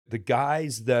The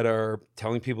guys that are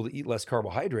telling people to eat less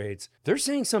carbohydrates, they're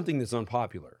saying something that's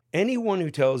unpopular. Anyone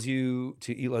who tells you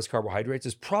to eat less carbohydrates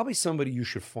is probably somebody you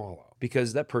should follow,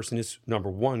 because that person is, number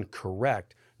one,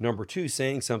 correct. Number two,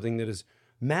 saying something that is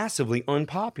massively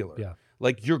unpopular. Yeah.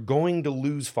 Like, you're going to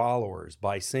lose followers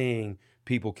by saying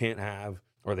people can't have,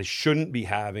 or they shouldn't be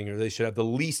having, or they should have the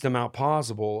least amount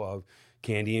possible of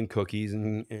candy and cookies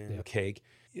and cake.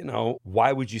 You know,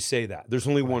 why would you say that? There's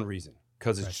only one reason.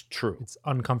 Because it's true. It's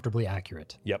uncomfortably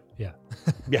accurate. Yep. Yeah.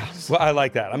 Yeah. Well, I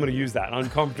like that. I'm going to use that.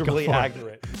 Uncomfortably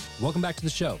accurate. Welcome back to the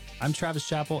show. I'm Travis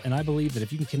Chappell, and I believe that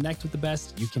if you can connect with the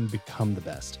best, you can become the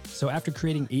best. So after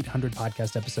creating 800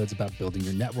 podcast episodes about building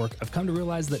your network, I've come to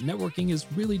realize that networking is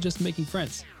really just making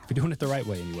friends. If you're doing it the right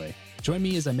way anyway. Join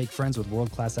me as I make friends with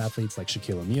world-class athletes like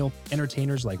Shaquille O'Neal,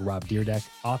 entertainers like Rob Dyrdek,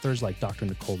 authors like Dr.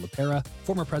 Nicole LePera,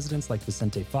 former presidents like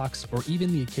Vicente Fox, or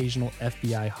even the occasional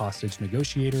FBI hostage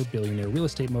negotiator, billionaire real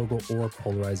estate mogul, or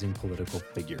polarizing political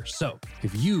figure. So,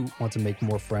 if you want to make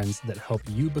more friends that help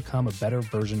you become a better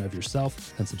version of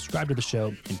yourself, then subscribe to the show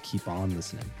and keep on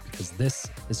listening, because this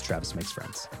is Travis Makes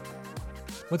Friends.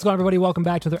 What's going on, everybody? Welcome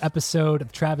back to another episode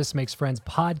of Travis Makes Friends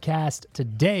podcast.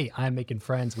 Today, I'm making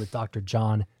friends with Dr.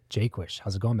 John Jaquish.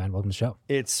 How's it going, man? Welcome to the show.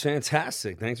 It's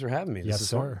fantastic. Thanks for having me. Yes,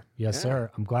 sir. Yes,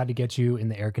 sir. I'm glad to get you in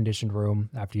the air-conditioned room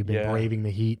after you've been braving the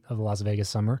heat of the Las Vegas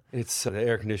summer. It's the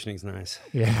air conditioning's nice.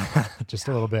 Yeah, just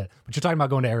a little bit. But you're talking about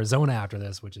going to Arizona after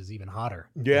this, which is even hotter.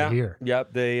 Yeah. Here.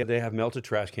 Yep. They have melted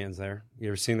trash cans there. You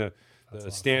ever seen the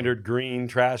standard green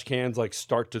trash cans like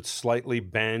start to slightly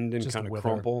bend and kind of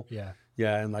crumple? Yeah.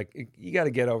 Yeah, and like you got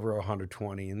to get over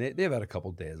 120, and they've had a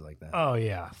couple days like that. Oh,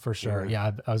 yeah, for sure.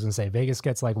 Yeah, I was going to say, Vegas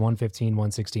gets like 115,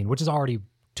 116, which is already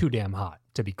too damn hot,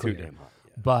 to be clear. Too damn hot,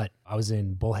 yeah. But I was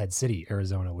in Bullhead City,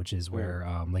 Arizona, which is where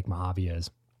Lake Mojave is,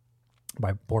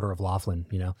 by border of Laughlin,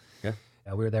 you know? Yeah.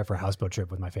 We were there for a houseboat trip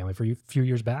with my family for a few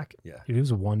years back. Yeah. It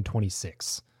was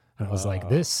 126. And I was like,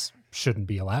 this shouldn't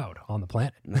be allowed on the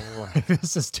planet. No.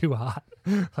 This is too hot.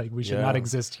 Like, we should not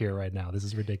exist here right now. This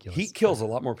is ridiculous. Heat kills a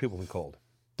lot more people than cold.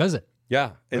 Does it?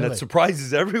 Yeah, and that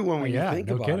surprises everyone when you think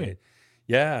no about kidding. it.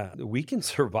 Yeah, we can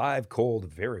survive cold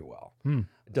very well.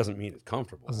 It doesn't mean it's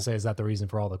comfortable. I was going to say, is that the reason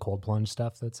for all the cold plunge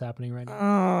stuff that's happening right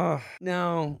now?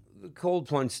 No, the cold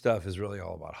plunge stuff is really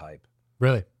all about hype.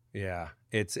 Really? Yeah,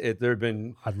 there have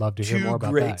been I'd love to hear more about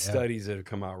two great that, studies that have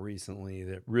come out recently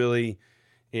that really,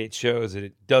 it shows that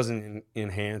it doesn't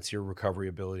enhance your recovery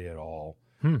ability at all.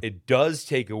 It does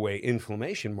take away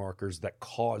inflammation markers that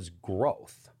cause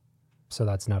growth. So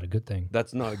that's not a good thing.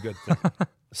 That's not a good thing.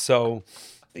 So,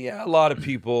 yeah, a lot of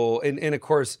people, and of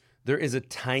course, there is a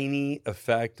tiny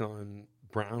effect on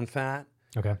brown fat.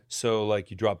 Okay. So, like,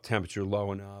 you drop temperature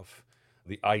low enough.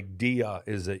 The idea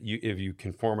is that if you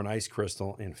can form an ice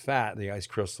crystal in fat, the ice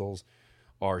crystals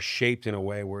are shaped in a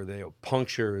way where they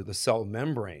puncture the cell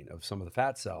membrane of some of the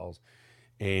fat cells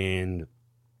and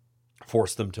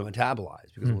force them to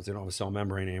metabolize, because once they don't have a cell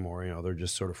membrane anymore, you know, they're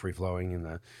just sort of free flowing in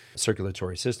the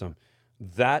circulatory system.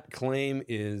 That claim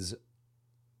is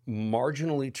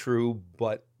marginally true,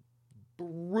 but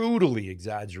brutally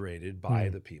exaggerated by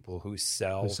the people who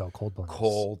sell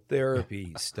cold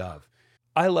therapy stuff.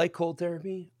 I like cold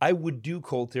therapy. I would do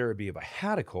cold therapy if I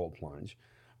had a cold plunge.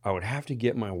 I would have to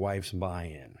get my wife's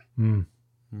buy-in.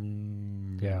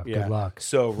 Yeah, good luck.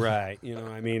 So, right. You know,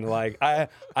 I mean, like,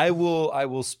 I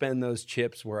will spend those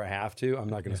chips where I have to. I'm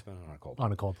not going to spend it on a cold plunge.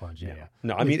 On a cold plunge, yeah.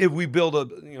 No, I mean, if we build a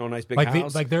nice big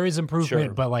house. Like there is improvement,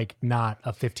 sure. but like not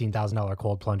a $15,000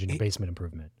 cold plunge in your basement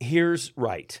improvement. Here's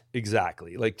right.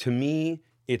 Exactly. Like, to me,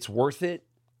 it's worth it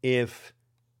if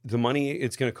the money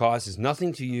it's going to cost is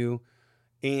nothing to you,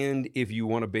 and if you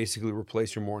want to basically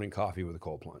replace your morning coffee with a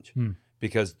cold plunge.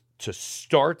 Because to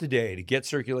start the day, to get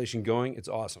circulation going, it's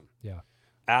awesome. Yeah.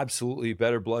 Absolutely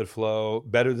better blood flow,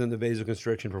 better than the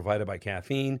vasoconstriction provided by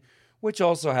caffeine, which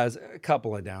also has a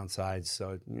couple of downsides.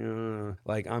 So,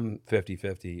 like, I'm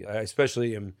 50-50. I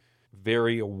especially am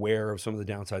very aware of some of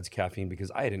the downsides of caffeine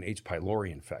because I had an H.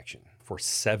 pylori infection for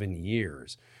 7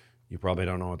 years. You probably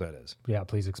don't know what that is. Yeah,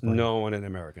 please explain. No one in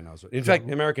America knows it. In fact,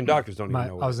 American doctors don't even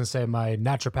know what I was going to say my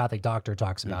naturopathic doctor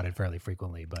talks about it fairly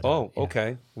frequently. But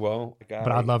okay. Well, but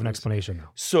I'd love an explanation, though.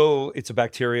 So it's a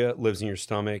bacteria, lives in your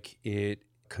stomach. It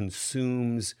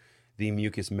consumes the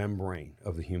mucous membrane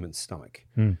of the human stomach,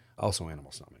 also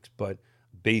animal stomachs. But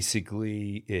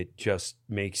basically, it just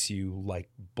makes you like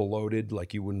bloated,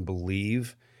 like you wouldn't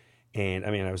believe. And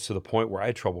I mean, I was to the point where I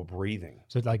had trouble breathing.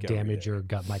 So it like damage your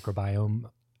gut microbiome?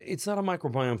 It's not a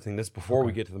microbiome thing. That's before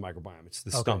we get to the microbiome. It's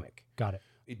the stomach. Got it.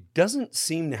 It doesn't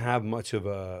seem to have much of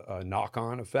a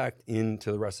knock-on effect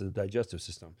into the rest of the digestive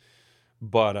system.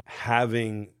 But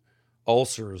having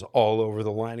ulcers all over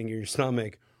the lining of your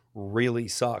stomach really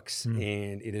sucks,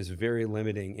 and it is very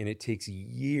limiting, and it takes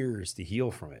years to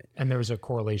heal from it. And there's a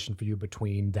correlation for you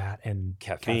between that and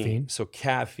caffeine? So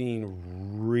caffeine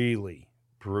really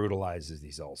brutalizes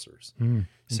these ulcers.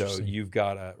 So you've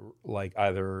got to like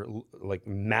either like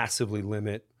massively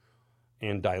limit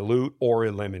and dilute or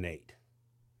eliminate.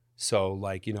 So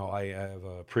like, you know, I have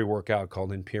a pre-workout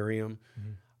called Imperium.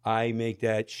 I make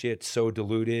that shit so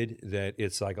diluted that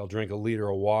it's like I'll drink a liter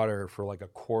of water for like a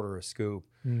quarter a scoop.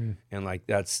 And like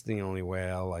that's the only way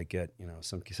I'll like get, you know,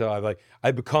 some. So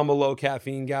I become a low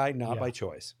caffeine guy, not by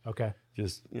choice. Okay.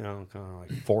 Just, you know, kind of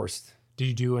like forced. Do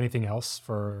you do anything else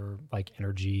for like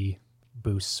energy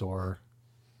boosts or?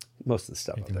 Most of the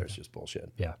stuff out there is just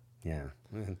bullshit. Yeah. Yeah.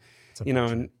 You know,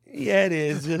 and yeah, it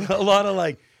is. A lot of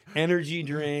like energy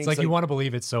drinks. It's like you want to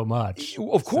believe it so much.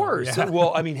 Of course. So, yeah.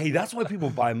 Well, I mean, hey, that's why people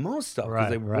buy most stuff,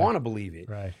 because they want to believe it.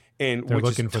 Right. And they're which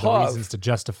looking is for tough. the reasons to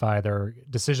justify their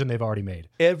decision they've already made.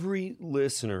 Every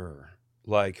listener,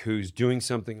 like who's doing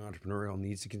something entrepreneurial,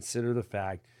 needs to consider the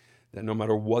fact that no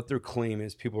matter what their claim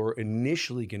is, people are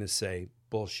initially going to say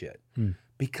bullshit,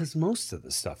 because most of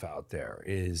the stuff out there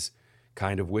is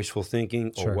kind of wishful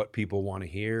thinking or what people want to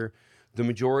hear. The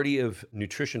majority of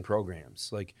nutrition programs,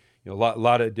 like, you know, a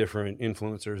lot of different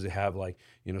influencers that have like,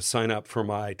 you know, sign up for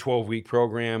my 12-week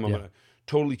program. I'm going to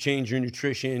totally change your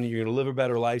nutrition. You're going to live a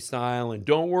better lifestyle. And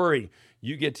don't worry,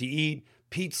 you get to eat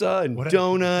pizza and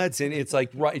donuts. And it's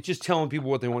like, right, it's just telling people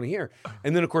what they want to hear.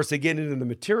 And then, of course, they get into the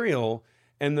material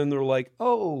and then they're like,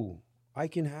 oh, I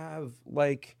can have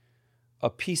like a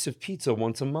piece of pizza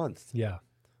once a month. Yeah.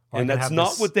 And that's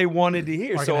not what they wanted to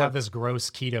hear. Or I so can have this gross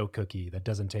keto cookie that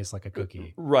doesn't taste like a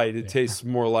cookie. Right. It tastes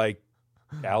more like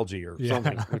algae or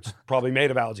something, which is probably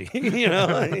made of algae. You know,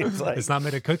 it's like, it's not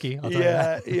made of cookie. I'll tell you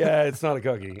that. It's not a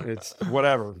cookie. It's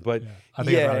whatever. But I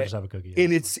think I'd rather just have a cookie.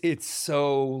 And it's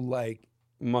so like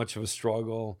much of a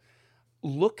struggle.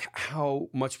 Look how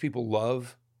much people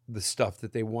love the stuff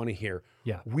that they want to hear.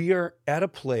 Yeah. We are at a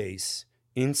place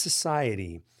in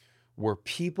society where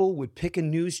people would pick a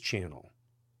news channel,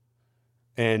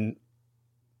 and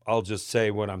I'll just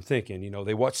say what I'm thinking. You know,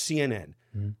 they watch CNN.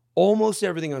 Almost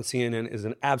everything on CNN is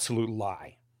an absolute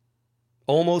lie.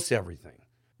 Almost everything.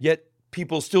 Yet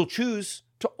people still choose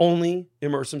to only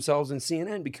immerse themselves in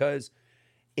CNN because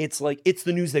it's like, it's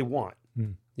the news they want.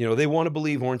 You know, they want to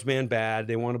believe Orange Man bad.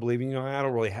 They want to believe, you know, I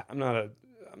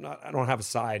don't have a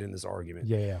side in this argument.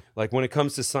 Yeah. Like when it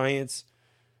comes to science,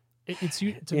 it's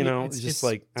just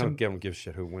like, I don't give a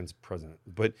shit who wins president.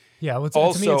 But yeah, well,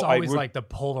 to me, it's always like the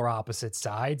polar opposite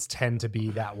sides tend to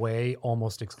be that way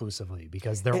almost exclusively,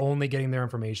 because they're only getting their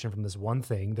information from this one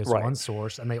thing, this one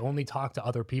source, and they only talk to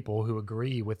other people who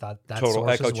agree with that total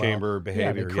source echo as well. chamber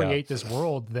behavior. They create this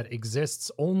world that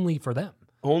exists only for them.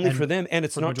 For them, and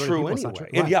it's not true anyway.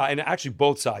 And and actually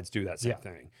both sides do that same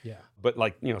thing. Yeah. But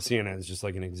like, you know, CNN is just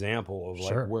like an example of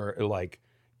like where like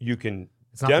you can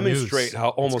demonstrate how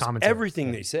almost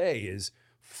everything they say is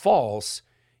false,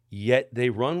 yet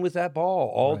they run with that ball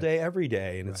all day, every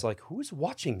day. And it's like, who's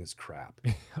watching this crap?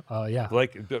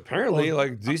 Like apparently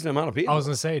like a decent amount of people. I was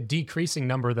going to say a decreasing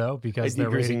number though, because their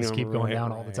ratings keep going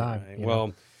down all the time.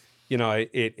 Well, you know,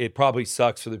 it probably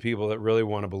sucks for the people that really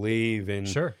want to believe in,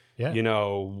 you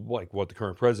know, like what the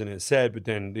current president has said, but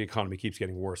then the economy keeps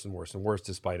getting worse and worse and worse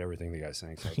despite everything the guy's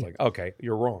saying. So it's like, okay,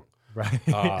 you're wrong. Right.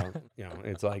 You know,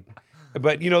 it's like,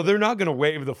 but you know, they're not going to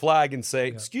wave the flag and say,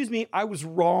 excuse me, I was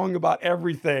wrong about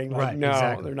everything. Like,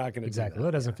 no, they're not going to do that. Well,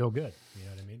 that doesn't feel good. You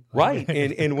know what I mean? Right.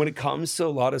 And when it comes to a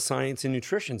lot of science and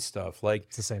nutrition stuff, like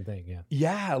it's the same thing. Yeah.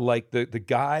 Yeah. Like the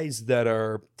guys that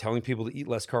are telling people to eat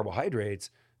less carbohydrates,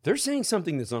 they're saying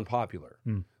something that's unpopular.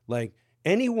 Like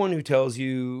anyone who tells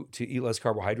you to eat less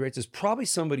carbohydrates is probably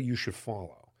somebody you should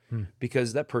follow,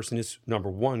 because that person is, number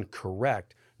one,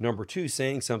 correct. Number two,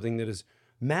 saying something that is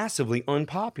massively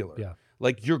unpopular. Yeah.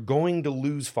 Like you're going to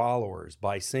lose followers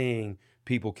by saying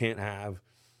people can't have,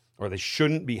 or they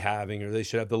shouldn't be having, or they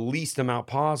should have the least amount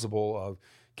possible of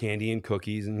candy and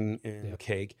cookies and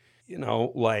cake. You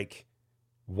know, like,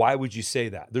 why would you say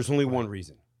that? There's only one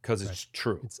reason, because it's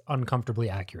true. It's uncomfortably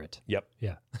accurate. Yep.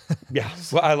 Yeah. Yeah.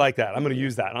 Well, I like that. I'm going to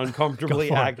use that. Uncomfortably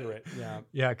accurate. Yeah.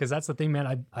 Yeah. Because that's the thing,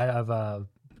 man. I have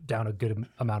down a good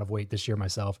amount of weight this year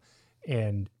myself.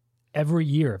 And every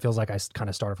year it feels like I kind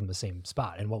of started from the same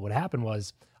spot. And what would happen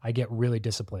was I get really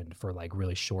disciplined for like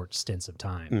really short stints of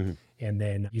time. And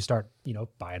then you start, you know,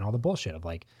 buying all the bullshit of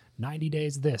like 90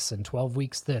 days this and 12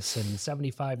 weeks this and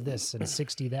 75 this and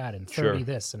 60 that and 30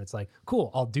 this. And it's like,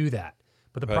 cool, I'll do that.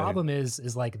 But the problem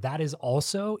is like that is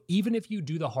also, even if you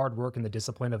do the hard work and the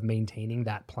discipline of maintaining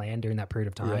that plan during that period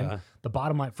of time, the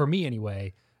bottom line, for me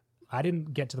anyway, I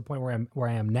didn't get to the point where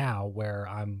I am now, where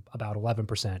I'm about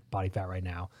 11% body fat right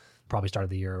now. Probably started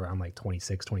the year around like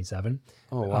 26, 27.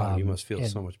 Oh, wow. You must feel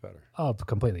so much better. Oh,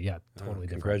 completely. Yeah, totally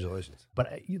different. Congratulations.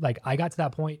 But like I got to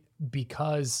that point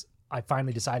because I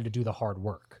finally decided to do the hard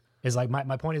work. Is like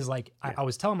my point is like I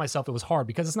was telling myself it was hard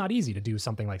because it's not easy to do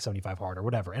something like 75 hard or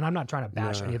whatever. And I'm not trying to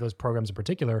bash any of those programs in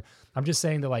particular. I'm just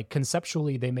saying that like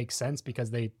conceptually they make sense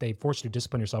because they force you to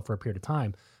discipline yourself for a period of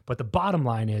time. But the bottom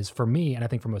line is for me, and I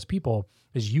think for most people,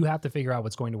 is you have to figure out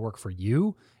what's going to work for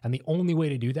you. And the only way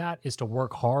to do that is to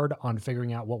work hard on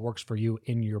figuring out what works for you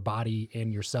in your body,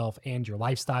 in yourself, and your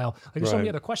lifestyle. Like there's so many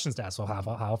other questions to ask. So how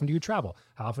often do you travel?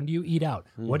 How often do you eat out?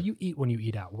 What do you eat when you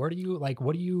eat out? What are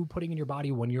you putting in your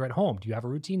body when you're at home? Do you have a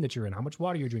routine that you're in? How much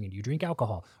water you're drinking? Do you drink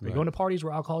alcohol? Are you going to parties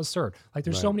where alcohol is served? Like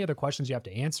there's so many other questions you have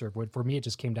to answer. But for me, it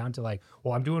just came down to like,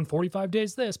 well, I'm doing 45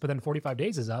 days this, but then 45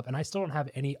 days is up and I still don't have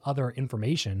any other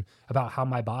information about how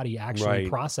my body actually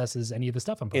processes any of the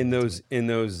stuff I'm putting in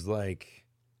those like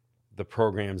the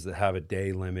programs that have a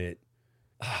day limit.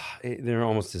 They're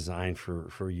almost designed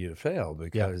for you to fail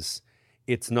because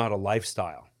it's not a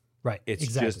lifestyle. Right. It's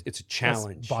exactly. it's a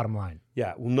challenge. That's bottom line.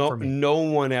 Yeah. Well, no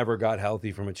one ever got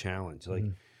healthy from a challenge. Like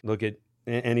look at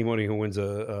anybody who wins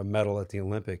a medal at the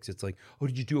Olympics. It's like, oh,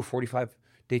 did you do a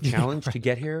 45-day challenge to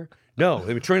get here? No, they've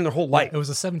been training their whole life. It was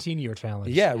a 17-year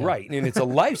challenge. Yeah, right. And it's a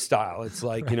lifestyle. It's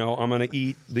like, I'm going to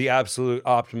eat the absolute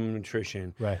optimum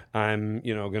nutrition. Right. I'm,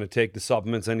 going to take the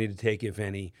supplements I need to take, if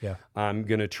any. Yeah. I'm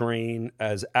going to train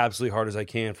as absolutely hard as I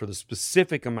can for the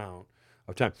specific amount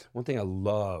of time. One thing I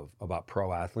love about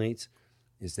pro athletes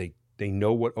is they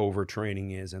know what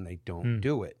overtraining is and they don't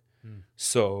do it.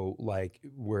 So like,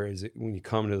 whereas when you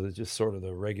come to just sort of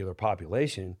the regular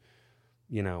population,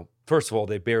 first of all,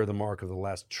 they bear the mark of the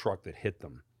last truck that hit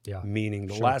them. Yeah. Meaning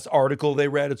the last article they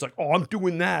read, it's like, oh, I'm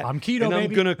doing that. I'm keto, and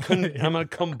baby. I'm gonna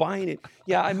combine it.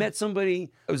 Yeah, I met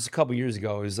somebody. It was a couple years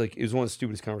ago. It was one of the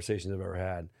stupidest conversations I've ever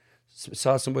had.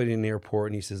 Saw somebody in the airport,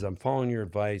 and he says, "I'm following your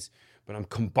advice, but I'm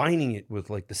combining it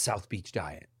with like the South Beach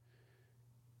diet."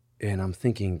 And I'm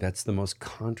thinking that's the most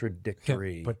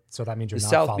contradictory. But so that means you're the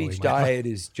not South Beach diet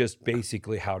is just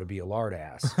basically how to be a lard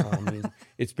ass.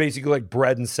 It's basically like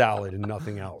bread and salad and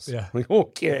nothing else. Yeah. Like,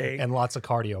 okay. And lots of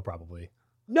cardio probably.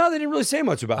 No, they didn't really say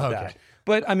much about that.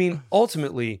 But I mean,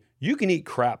 ultimately, you can eat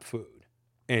crap food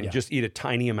and just eat a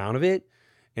tiny amount of it.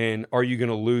 And are you going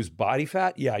to lose body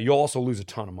fat? Yeah, you'll also lose a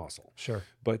ton of muscle. Sure.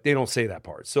 But they don't say that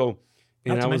part. So,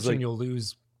 not to mention you'll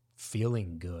lose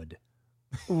feeling good.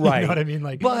 Right. You know what I mean?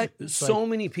 Like, but so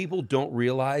many people don't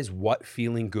realize what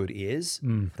feeling good is.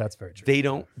 That's very true.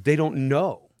 They don't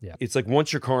know. Yeah. It's like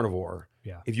once you're carnivore,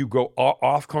 if you go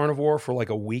off carnivore for like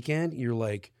a weekend, you're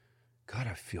like, God,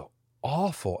 I feel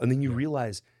awful. And then you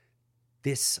realize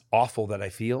this awful that I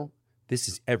feel, this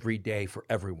is every day for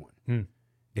everyone.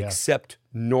 Except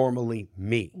normally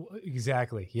me.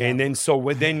 Exactly. Yeah. And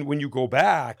then when you go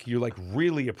back, you like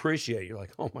really appreciate. You're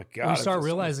like, oh my God. You start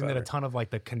realizing that a ton of like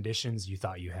the conditions you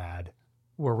thought you had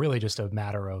were really just a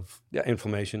matter of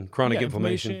inflammation, chronic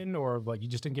inflammation, or like you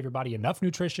just didn't give your body enough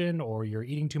nutrition, or you're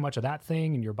eating too much of that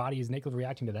thing, and your body is negatively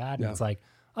reacting to that. And it's like,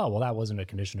 oh well, that wasn't a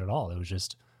condition at all. It was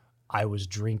just I was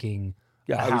drinking.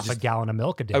 Half a gallon of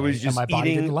milk a day. I was just and my body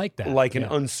eating didn't like that. Like an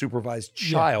unsupervised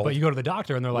child. But you go to the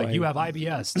doctor and they're like, you have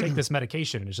IBS, take this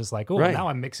medication. And it's just like, oh, now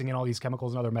I'm mixing in all these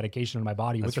chemicals and other medication in my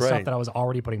body with the stuff that I was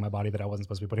already putting in my body that I wasn't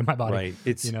supposed to be putting in my body.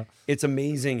 Right. It's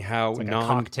amazing how it's like a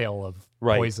cocktail of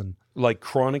poison. Like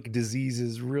chronic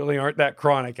diseases really aren't that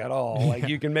chronic at all. Like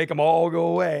you can make them all go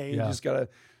away. You just got to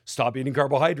stop eating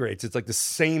carbohydrates. It's like the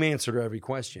same answer to every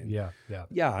question. Yeah.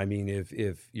 I mean,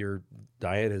 if your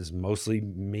diet is mostly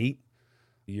meat,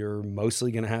 you're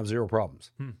mostly going to have zero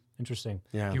problems. Interesting.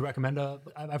 Yeah. Do you recommend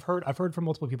I've heard from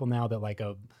multiple people now that like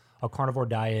a carnivore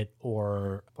diet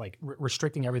or like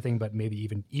restricting everything, but maybe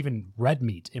even red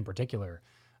meat in particular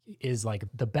is like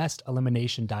the best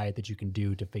elimination diet that you can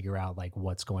do to figure out like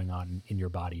what's going on in your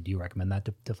body. Do you recommend that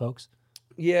to folks?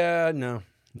 Yeah, no.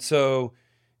 So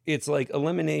it's like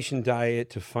elimination diet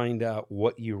to find out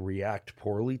what you react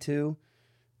poorly to.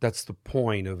 That's the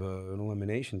point of an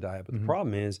elimination diet. But the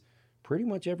problem is, pretty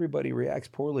much everybody reacts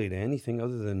poorly to anything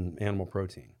other than animal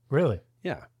protein. Really?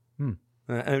 Yeah.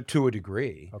 To a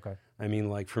degree. Okay. I mean,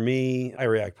 like for me, I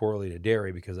react poorly to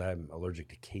dairy because I'm allergic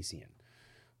to casein,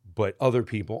 but other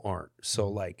people aren't. So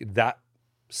like that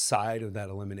side of that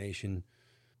elimination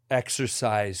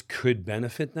exercise could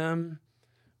benefit them,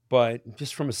 but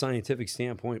just from a scientific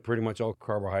standpoint, pretty much all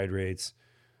carbohydrates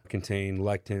contain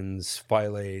lectins,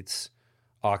 phthalates,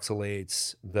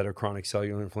 oxalates that are chronic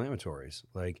cellular inflammatories.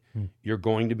 Like you're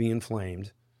going to be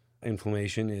inflamed.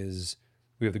 Inflammation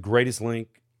we have the greatest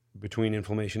link between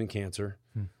inflammation and cancer.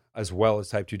 as well as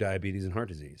type 2 diabetes and heart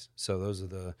disease. So those are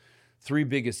the 3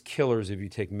 biggest killers if you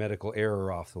take medical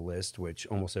error off the list, which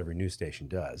almost every news station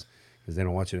does, because they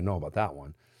don't want you to know about that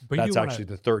one. But that's actually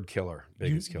the 3rd killer,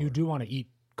 biggest killer. You do want to eat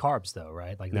carbs though,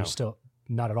 right? Like No. there's still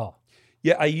not at all.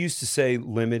 Yeah, I used to say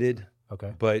limited.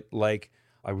 Okay. But like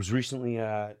I was recently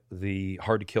at the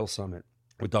Hard to Kill Summit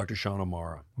with Dr. Sean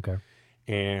O'Mara. Okay.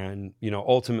 And,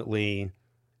 ultimately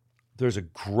there's a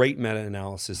great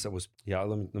meta-analysis that was,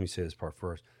 let me say this part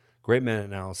first. Great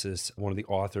meta-analysis. One of the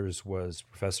authors was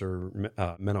Professor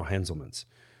Menno Henselmans.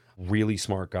 Really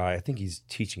smart guy. I think he's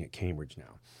teaching at Cambridge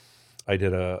now. I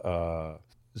did a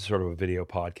sort of a video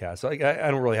podcast. I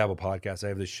don't really have a podcast. I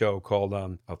have this show called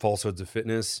Falsehoods of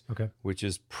Fitness, which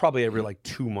is probably every like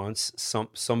 2 months.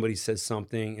 Somebody says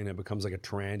something and it becomes like a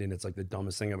trend and it's like the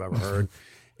dumbest thing I've ever heard.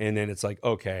 And then it's like,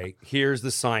 okay, here's the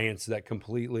science that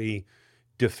completely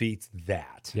defeats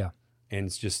that. Yeah. And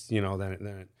it's just,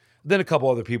 then a couple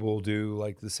other people will do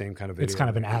like the same kind of video. It's kind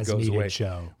of an as-needed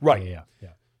show. Right. Yeah.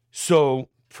 So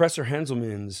Professor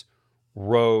Henselmans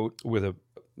wrote with a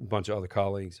bunch of other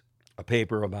colleagues a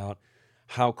paper about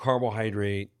how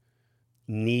carbohydrate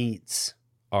needs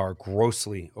are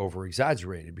grossly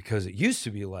over-exaggerated, because it used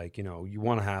to be like, you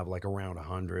want to have like around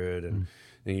 100 and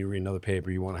then you read another paper,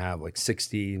 you want to have like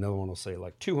 60. Another one will say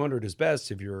like 200 is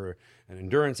best if you're an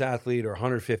endurance athlete, or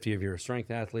 150 if you're a strength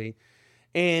athlete.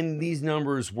 And these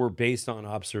numbers were based on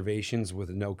observations with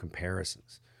no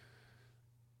comparisons.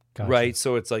 Gotcha. Right?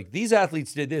 So it's like these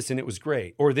athletes did this and it was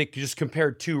great. Or they just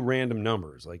compared 2 random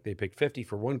numbers. Like they picked 50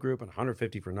 for one group and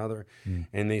 150 for another.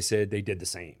 And they said they did the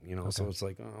same, So it's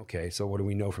like, okay, so what do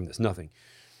we know from this? Nothing.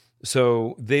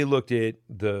 So they looked at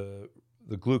the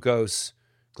glucose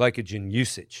glycogen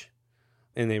usage,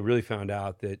 and they really found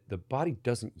out that the body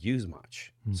doesn't use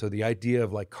much. So the idea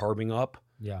of like carbing up.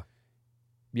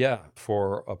 Yeah.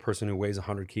 For a person who weighs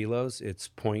 100 kilos, it's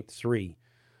 0.3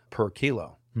 per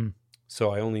kilo.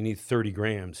 So I only need 30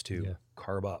 grams to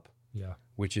carb up. Yeah.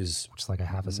 Which is like a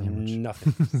half a sandwich.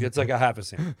 Nothing. It's like a half a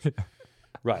sandwich.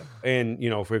 Right. And,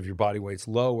 if your body weight's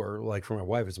lower, like for my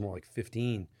wife, it's more like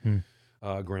 15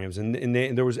 grams. And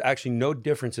there was actually no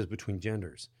differences between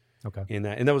genders. Okay. In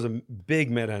that. And that was a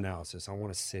big meta-analysis. I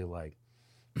want to say like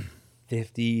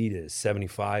 50 to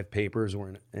 75 papers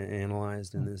were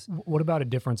analyzed in this. What about a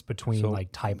difference between like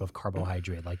type of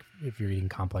carbohydrate? Like if you're eating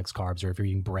complex carbs, or if you're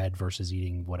eating bread versus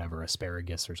eating whatever,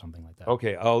 asparagus or something like that?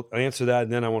 Okay, I'll answer that,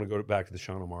 and then I want to go back to the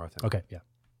Sean O'Mara thing. Okay, yeah.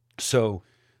 So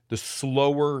the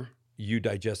slower you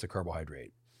digest a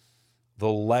carbohydrate,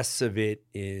 the less of it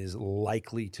is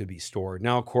likely to be stored.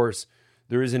 Now, of course,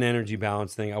 there is an energy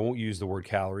balance thing. I won't use the word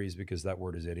calories because that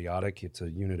word is idiotic. It's a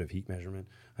unit of heat measurement.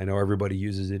 I know everybody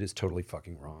uses it. It's totally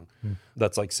fucking wrong.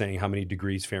 That's like saying, how many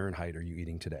degrees Fahrenheit are you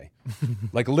eating today?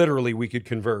 Like literally we could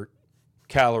convert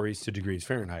calories to degrees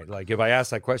Fahrenheit. Like if I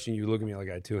ask that question, you look at me like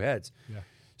I had 2 heads. Yeah.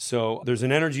 So there's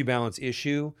an energy balance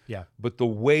issue. Yeah. But the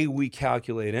way we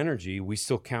calculate energy, we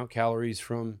still count calories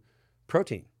from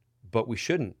protein, but we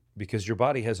shouldn't, because your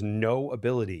body has no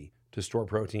ability to store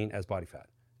protein as body fat.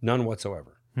 None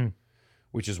whatsoever.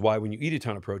 Which is why when you eat a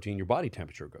ton of protein, your body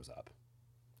temperature goes up.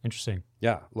 Interesting.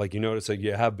 Yeah. Like you notice, like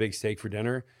you have big steak for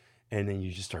dinner and then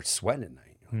you just start sweating at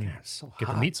night. You're like, yeah, it's so hot. Get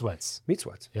the meat sweats. Meat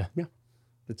sweats. Yeah.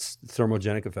 It's the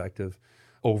thermogenic effect of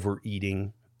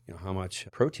overeating, how much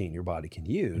protein your body can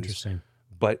use. Interesting.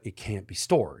 But it can't be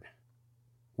stored,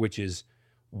 which is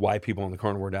why people on the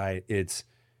carnivore diet, it's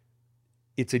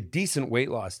a decent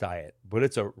weight loss diet, but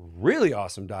it's a really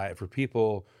awesome diet for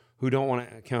people who don't want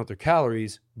to count their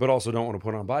calories, but also don't want to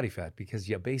put on body fat, because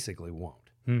you basically won't.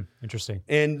 Interesting.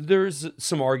 And there's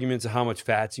some arguments of how much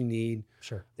fats you need.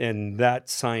 Sure. And that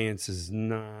science there's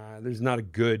not a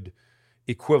good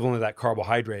equivalent of that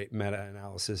carbohydrate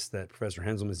meta-analysis that Professor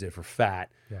Henselmans did for fat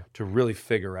to really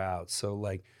figure out. So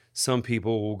like some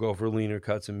people will go for leaner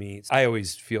cuts of meats. I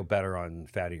always feel better on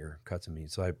fattier cuts of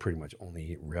meat. So I pretty much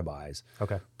only eat ribeyes.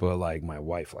 Okay. But like my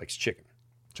wife likes chicken.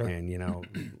 Sure.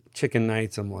 And chicken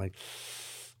nights, I'm like,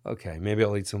 okay, maybe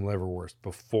I'll eat some liverwurst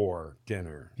before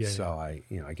dinner. I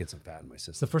get some fat in my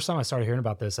system. The first time I started hearing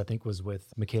about this, I think, was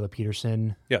with Michaela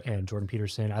Peterson and Jordan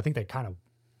Peterson. I think they kind of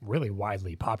really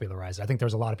widely popularized it. I think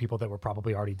there's a lot of people that were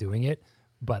probably already doing it,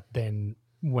 but then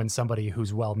when somebody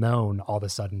who's well known all of a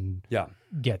sudden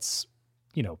gets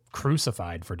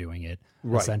crucified for doing it,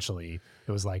 essentially,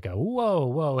 it was like,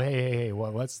 whoa, hey,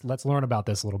 well, let's learn about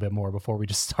this a little bit more before we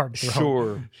just start.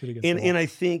 Sure. And I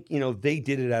think, they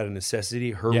did it out of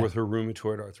necessity, with her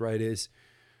rheumatoid arthritis,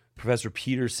 Professor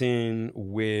Peterson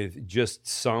with just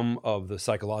some of the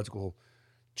psychological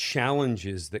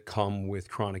challenges that come with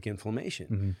chronic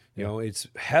inflammation. It's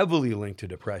heavily linked to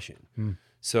depression.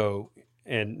 So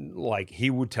And like he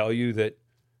would tell you that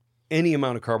any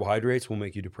amount of carbohydrates will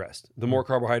make you depressed. The more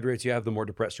carbohydrates you have, the more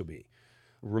depressed you'll be.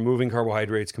 Removing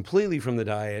carbohydrates completely from the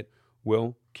diet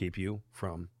will keep you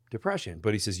from depression.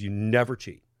 But he says you never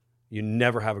cheat. You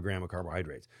never have a gram of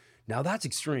carbohydrates. Now that's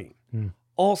extreme.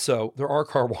 Also, there are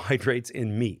carbohydrates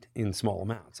in meat in small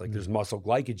amounts. Like there's muscle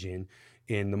glycogen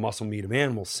in the muscle meat of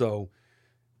animals. So,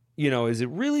 is it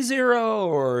really zero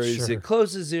or is it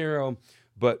close to zero?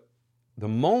 But the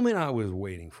moment I was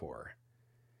waiting for,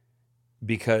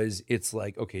 because it's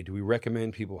like, okay, do we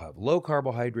recommend people have low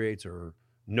carbohydrates or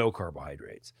no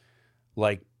carbohydrates?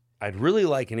 Like, I'd really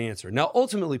like an answer. Now,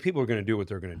 ultimately, people are going to do what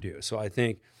they're going to do. So I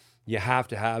think you have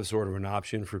to have sort of an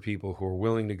option for people who are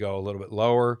willing to go a little bit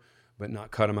lower, but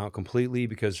not cut them out completely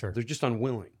because they're just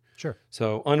unwilling. Sure.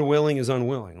 So unwilling is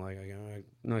unwilling. Like, I'm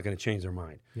not going to change their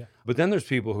mind. Yeah. But then there's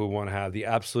people who want to have the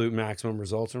absolute maximum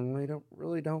results and they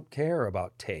really don't care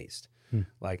about taste.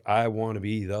 Like, I want to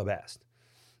be the best.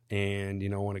 And,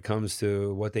 when it comes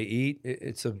to what they eat,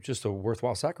 it's just a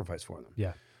worthwhile sacrifice for them.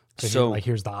 Yeah. So,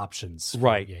 here's the options.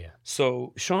 Right. Yeah.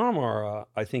 So Sean Amara,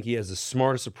 I think he has the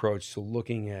smartest approach to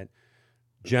looking at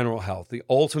general health. The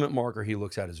ultimate marker he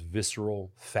looks at is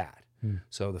visceral fat.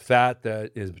 So the fat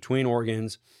that is between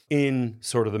organs in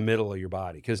sort of the middle of your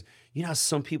body. Because,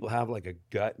 some people have like a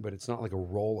gut, but it's not like a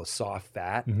roll of soft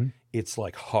fat. It's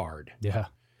like hard. Yeah.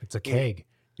 It's a keg.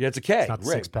 Yeah, it's a keg. It's not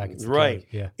right. 6-pack. It's a right. keg.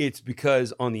 Yeah. It's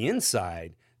because on the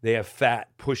inside, they have fat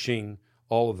pushing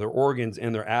all of their organs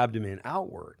and their abdomen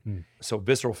outward. So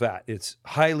visceral fat, it's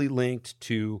highly linked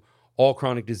to all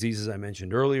chronic diseases I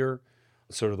mentioned earlier.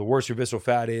 Sort of the worse your visceral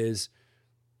fat is,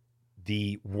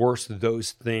 the worse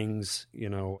those things,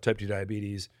 type 2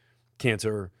 diabetes,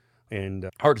 cancer, and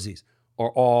heart disease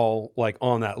are all like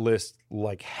on that list,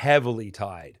 like heavily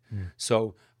tied.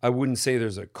 So I wouldn't say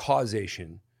there's a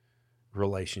causation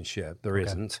relationship. There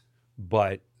isn't,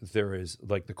 but there is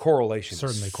like the correlation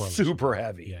Certainly is correlation. super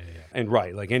heavy. Yeah. And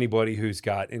right, like anybody who's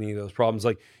got any of those problems,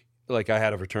 like I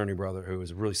had a fraternity brother who was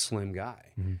a really slim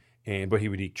guy. But he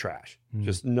would eat trash,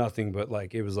 just nothing but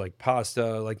like, it was like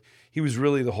pasta. Like he was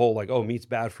really the whole like, oh, meat's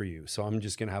bad for you. So I'm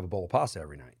just going to have a bowl of pasta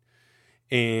every night.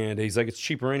 And he's like, it's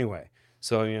cheaper anyway.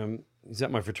 So, he's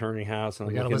at my fraternity house. And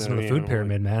We got to listen to the food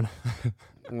pyramid, man.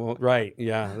 Well, right.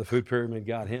 Yeah. The food pyramid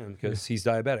got him because he's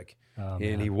diabetic.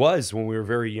 And he was when we were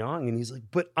very young. And he's like,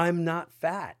 but I'm not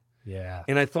fat. Yeah.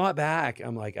 And I thought back,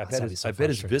 I'm like, I bet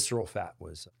his visceral fat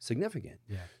was significant.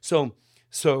 Yeah.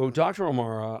 So Dr.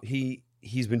 O'Mara,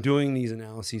 he's been doing these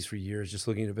analyses for years, just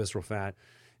looking at visceral fat.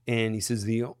 And he says,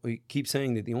 he keeps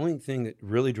saying that the only thing that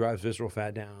really drives visceral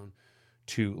fat down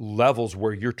to levels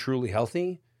where you're truly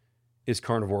healthy is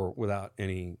carnivore without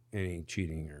any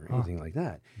cheating or anything like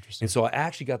that. Interesting. And so I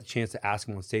actually got the chance to ask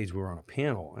him on stage. We were on a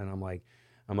panel, and I'm like,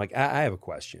 I have a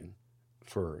question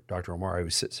for Dr. O'Mara. He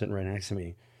was sitting right next to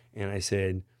me. And I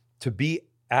said, to be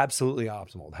absolutely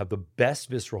optimal, to have the best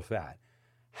visceral fat,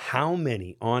 how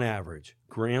many, on average,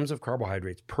 grams of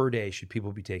carbohydrates per day should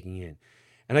people be taking in?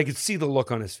 And I could see the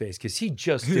look on his face because he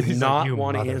just did not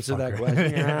want to answer that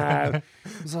question. I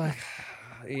was like,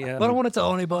 yeah. I don't want to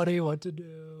tell anybody what to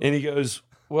do. And he goes,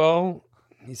 well,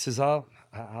 he says, I'll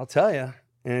tell you.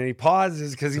 And he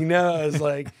pauses because he knows,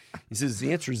 he says,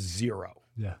 the answer is 0.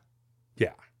 Yeah.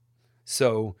 Yeah.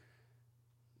 So,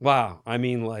 wow. I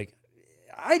mean,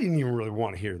 I didn't even really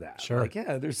want to hear that. Sure.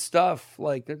 There's stuff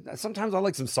sometimes I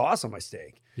like some sauce on my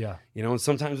steak. Yeah. And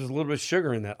sometimes there's a little bit of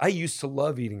sugar in that. I used to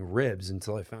love eating ribs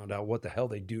until I found out what the hell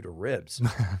they do to ribs.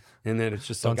 And then it's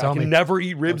just I can never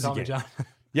eat ribs again. John.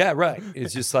 Yeah, right.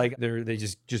 It's just they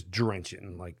just drench it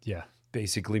in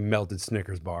basically melted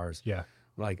Snickers bars. Yeah.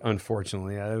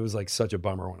 Unfortunately, it was such a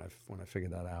bummer when I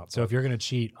figured that out. So if you're going to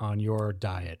cheat on your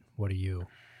diet,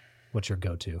 what's your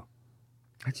go-to?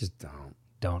 I just don't.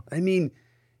 Don't. I mean,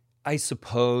 I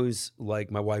suppose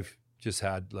my wife just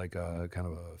had a kind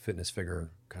of a fitness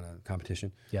figure kind of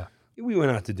competition. Yeah. We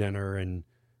went out to dinner and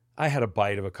I had a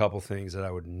bite of a couple things that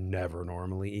I would never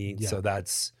normally eat. Yeah. So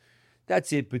that's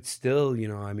it. But still,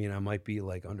 I might be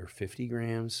under 50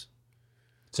 grams.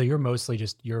 So you're mostly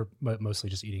just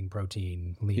eating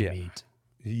protein, lean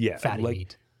meat, fatty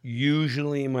meat.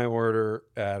 Usually my order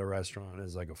at a restaurant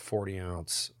is a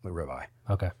 40-ounce ribeye.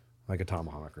 Okay. Like a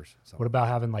tomahawk or something. What about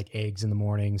having eggs in the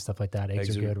morning, stuff like that?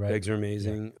 Eggs are good, right? Eggs are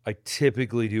amazing. Yeah. I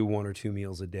typically do 1 or 2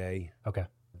 meals a day. Okay.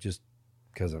 Just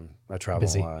because I travel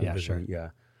busy. a lot. Yeah, busy. sure. Yeah.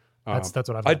 That's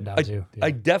what I've gotten down to. Yeah.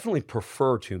 I definitely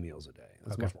prefer 2 meals a day.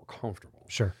 That's much more comfortable.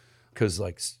 Sure. Because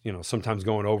sometimes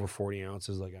going over 40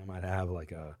 ounces, I might have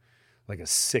a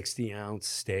 60-ounce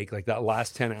steak. That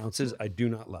last 10 ounces, I do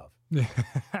not love.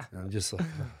 I'm just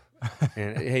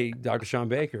And hey, Dr. Sean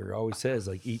Baker always says,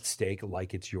 like, eat steak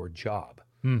like it's your job.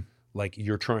 Like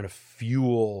you're trying to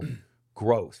fuel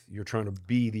growth. You're trying to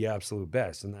be the absolute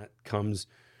best. And that comes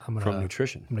from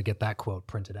nutrition. I'm going to get that quote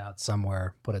printed out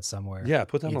somewhere, put it somewhere. Yeah,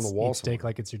 put that on the wall. Eat steak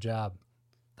like it's your job.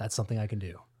 That's something I can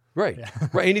do. Right. Yeah.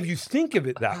 Right. And if you think of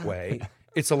it that way,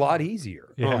 it's a lot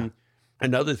easier. Yeah.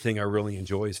 Another thing I really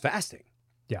enjoy is fasting.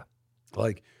 Yeah.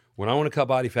 Like when I want to cut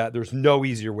body fat, there's no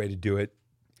easier way to do it.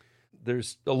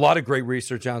 There's a lot of great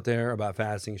research out there about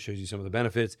fasting. It shows you some of the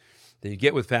benefits that you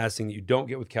get with fasting that you don't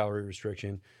get with calorie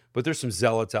restriction. But there's some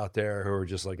zealots out there who are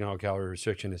just like, no, calorie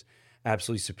restriction is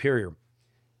absolutely superior.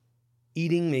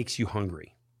 Eating makes you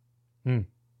hungry.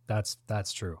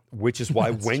 That's true. Which is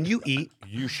why when you eat,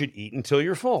 you should eat until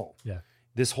you're full. Yeah.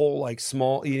 This whole like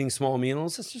eating small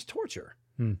meals, it's just torture.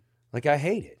 Like I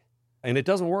hate it. And it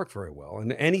doesn't work very well.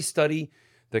 And any study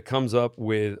that comes up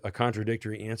with a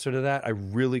contradictory answer to that, I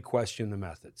really question the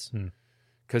methods.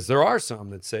 Because there are some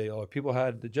that say, oh, people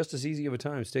had just as easy of a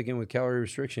time sticking with calorie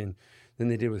restriction than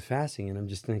they did with fasting. And I'm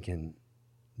just thinking,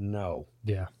 no.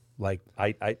 Yeah. Like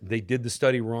they did the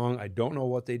study wrong. I don't know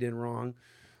what they did wrong.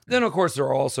 Then, of course, there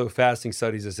are also fasting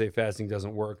studies that say fasting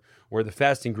doesn't work, where the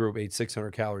fasting group ate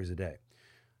 600 calories a day.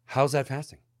 How's that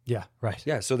fasting? Yeah, right.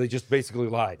 Yeah, so they just basically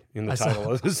lied in the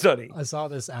title of the study. I saw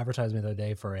this advertisement the other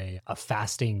day for a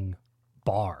fasting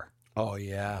bar. Oh,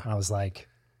 yeah. And I was like,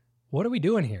 what are we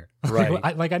doing here? Right.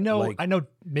 I know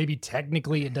maybe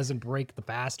technically it doesn't break the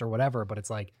fast or whatever, but it's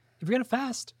like, if you're going to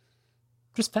fast,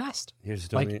 just fast. Here's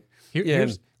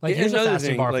here's a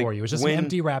fasting bar for you. It's just an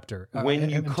empty wrapper. When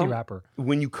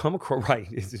you come across, right,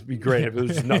 it'd be great if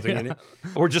there's nothing in it.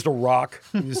 Or just a rock.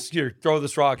 Just throw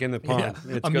this rock in the pond.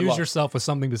 Yeah. Amuse yourself with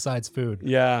something besides food.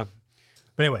 Yeah.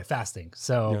 But anyway, fasting.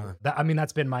 So,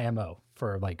 that's been my MO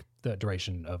for like the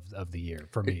duration of the year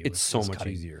for me. It's so much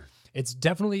easier. It's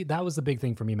definitely, that was the big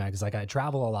thing for me, man, because like I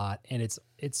travel a lot and it's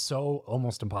so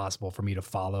almost impossible for me to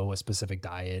follow a specific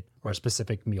diet or a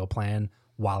specific meal plan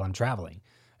while I'm traveling.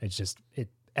 It's just,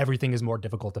 everything is more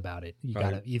difficult about it. You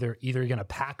gotta either you're gonna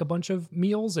pack a bunch of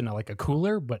meals in like a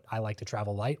cooler, but I like to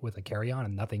travel light with a carry-on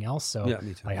and nothing else. So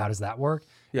me too. Like, how does that work?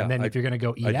 Yeah, and then if you're gonna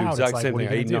go eat out, it's like, what are you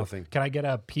gonna do? Nothing. Can I get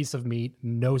a piece of meat,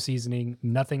 no seasoning,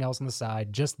 nothing else on the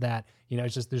side, just that?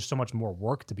 It's just there's so much more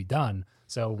work to be done.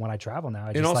 So when I travel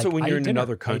now, when you're in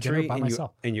another country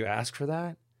and you ask for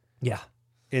that,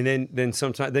 and then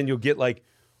sometimes you'll get like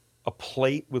a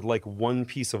plate with like one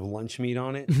piece of lunch meat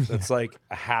on it that's like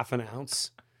a half an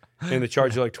ounce, and they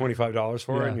charge you like $25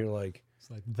 for it, and you're like,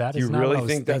 that is you not really what I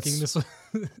was think that's this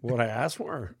what I asked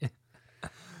for?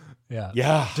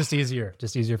 Yeah. Just easier for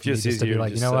me just to be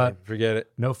like, you know what? Forget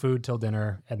it. No food till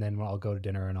dinner, and then I'll go to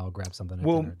dinner and I'll grab something at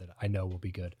dinner that I know will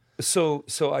be good. So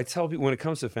I tell people when it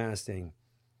comes to fasting,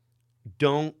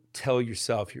 don't tell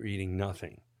yourself you're eating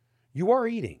nothing. You are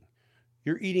eating.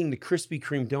 You're eating the Krispy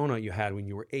Kreme donut you had when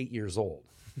you were 8 years old.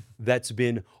 That's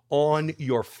been on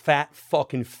your fat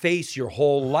fucking face your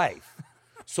whole life.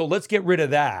 So let's get rid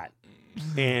of that.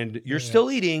 And you're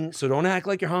still eating, so don't act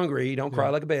like you're hungry. Don't cry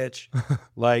like a bitch.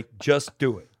 Like, just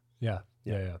do it. Yeah.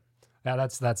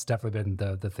 That's definitely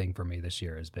been the thing for me this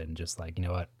year, has been just like, you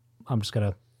know what? I'm just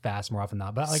going to fast more often than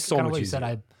not. But like kind of what you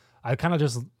said, I kind of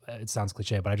just, it sounds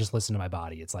cliche, but I just listen to my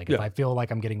body. It's like, if I feel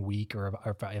like I'm getting weak, or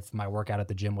if my workout at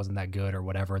the gym wasn't that good or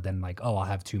whatever, then like, I'll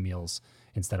have 2 meals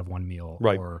instead of 1 meal,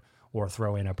 or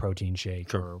throw in a protein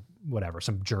shake or whatever,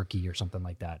 some jerky or something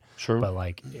like that. Sure. But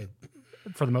like,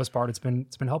 for the most part, it's been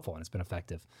helpful and it's been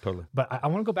effective. Totally. But I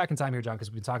want to go back in time here, John, because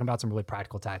we've been talking about some really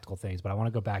practical, tactical things, but I want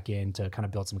to go back in to kind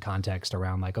of build some context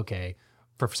around like, okay,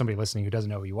 for somebody listening who doesn't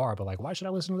know who you are, but like, why should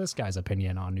I listen to this guy's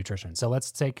opinion on nutrition? So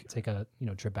let's take a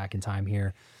trip back in time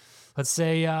here. Let's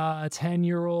say a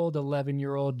 10-year-old,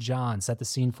 11-year-old John. Set the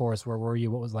scene for us. Where were you?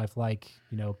 What was life like?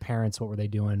 Parents, what were they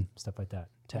doing? Stuff like that.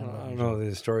 10, I don't know if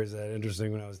the story's that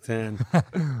interesting when I was 10.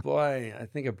 Boy, I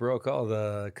think I broke all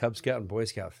the Cub Scout and Boy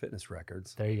Scout fitness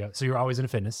records. There you go. So you were always into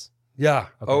fitness? Yeah.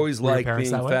 Okay. Always liked being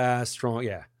fast, strong.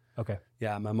 Yeah. Okay.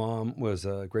 Yeah. My mom was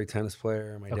a great tennis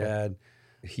player. My dad,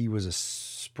 he was a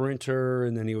sprinter,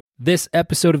 and then he was. This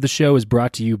episode of the show is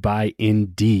brought to you by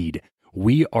Indeed.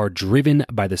 We are driven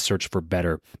by the search for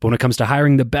better. But when it comes to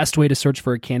hiring, the best way to search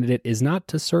for a candidate is not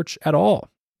to search at all.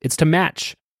 It's to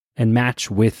match, and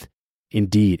match with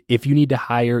Indeed. If you need to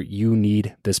hire, you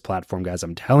need this platform, guys.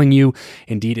 I'm telling you,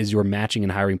 Indeed is your matching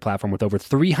and hiring platform with over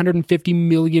 350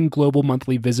 million global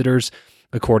monthly visitors,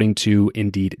 according to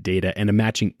Indeed data, and a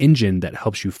matching engine that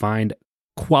helps you find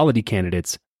quality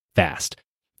candidates fast.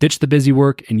 Ditch the busy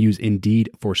work and use Indeed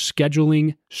for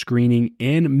scheduling, screening,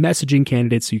 and messaging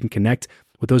candidates so you can connect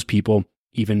with those people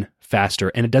even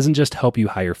faster. And it doesn't just help you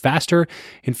hire faster.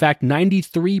 In fact,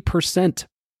 93%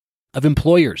 of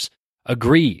employers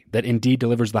agree that Indeed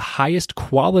delivers the highest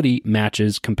quality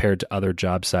matches compared to other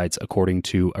job sites, according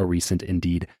to a recent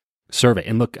Indeed survey.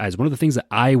 And look, guys, one of the things that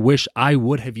I wish I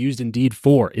would have used Indeed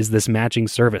for is this matching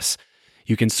service.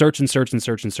 You can search and search and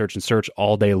search and search and search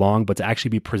all day long, but to actually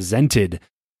be presented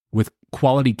with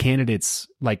quality candidates,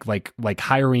 like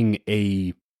hiring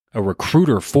a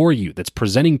recruiter for you that's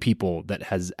presenting people that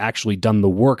has actually done the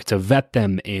work to vet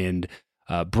them and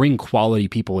bring quality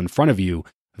people in front of you,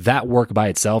 that work by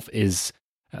itself is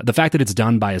the fact that it's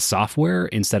done by a software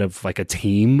instead of like a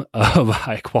team of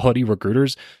high quality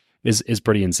recruiters is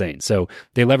pretty insane. So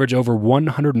they leverage over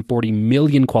 140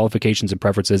 million qualifications and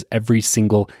preferences every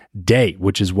single day,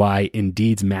 which is why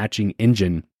Indeed's matching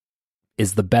engine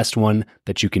is the best one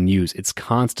that you can use. It's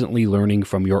constantly learning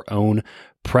from your own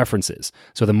preferences.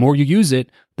 So the more you use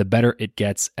it, the better it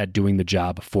gets at doing the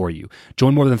job for you.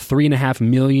 Join more than 3.5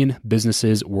 million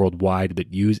businesses worldwide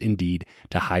that use Indeed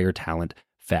to hire talent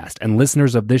fast. And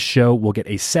listeners of this show will get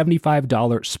a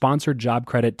 $75 sponsored job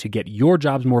credit to get your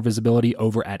jobs more visibility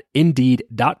over at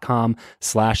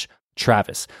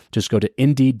Indeed.com/Travis. Just go to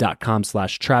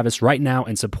Indeed.com/Travis right now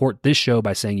and support this show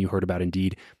by saying you heard about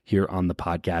Indeed here on the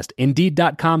podcast.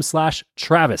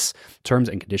 Indeed.com/Travis. Terms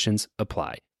and conditions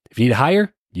apply. If you need to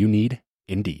hire, you need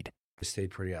Indeed. I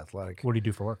stayed pretty athletic. What do you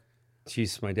do for work?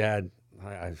 Jeez, my dad,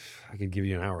 I could give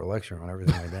you an hour lecture on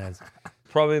everything my dad's.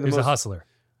 Probably the He's a hustler.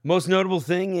 most notable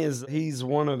thing is he's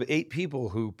one of 8 people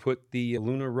who put the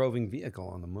lunar roving vehicle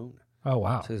on the moon. Oh,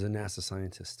 wow. So he's a NASA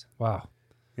scientist. Wow.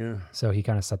 Yeah. So he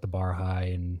kind of set the bar high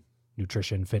in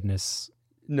nutrition, fitness.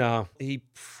 No, he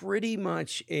pretty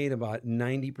much ate about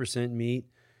 90% meat,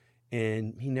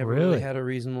 and he never Really? really had a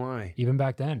reason why. Even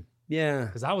back then. Yeah.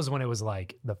 Because that was when it was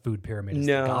like the food pyramid is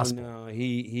the gospel. No.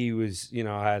 He was,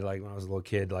 I had like when I was a little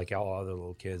kid, like all other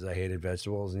little kids, I hated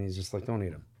vegetables, and he's just like, don't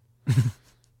eat them.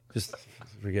 Just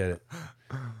forget it.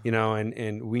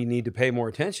 And we need to pay more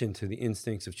attention to the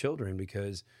instincts of children,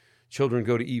 because children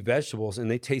go to eat vegetables and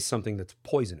they taste something that's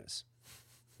poisonous.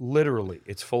 Literally,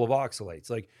 it's full of oxalates.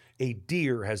 Like a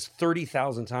deer has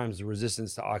 30,000 times the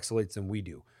resistance to oxalates than we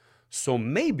do. So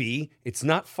maybe it's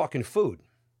not fucking food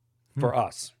for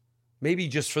us. Maybe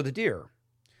just for the deer.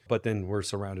 But then we're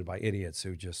surrounded by idiots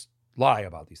who just lie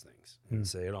about these things and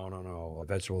say, oh, no,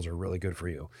 vegetables are really good for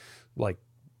you. Like,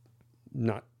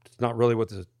 it's not really what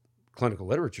the clinical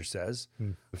literature says.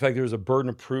 In fact, there was a burden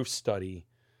of proof study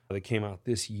that came out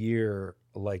this year,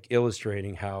 like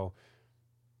illustrating how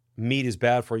meat is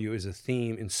bad for you is a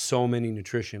theme in so many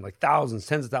nutrition, like thousands,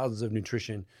 tens of thousands of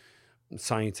nutrition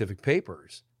scientific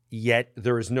papers. Yet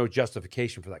there is no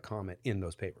justification for that comment in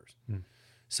those papers.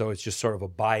 So it's just sort of a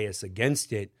bias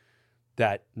against it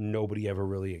that nobody ever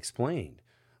really explained.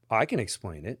 I can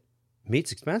explain it.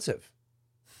 Meat's expensive.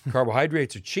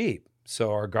 Carbohydrates are cheap.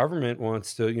 So our government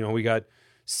wants to, we got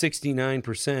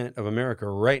 69% of America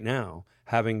right now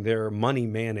having their money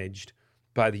managed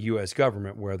by the U.S.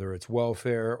 government, whether it's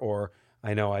welfare or,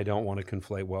 I know I don't want to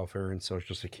conflate welfare and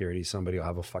Social Security. Somebody will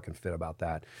have a fucking fit about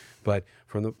that. But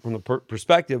from the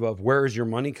perspective of where is your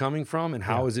money coming from and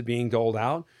how is it being doled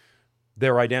out,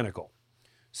 they're identical.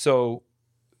 So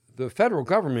the federal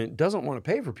government doesn't want to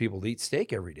pay for people to eat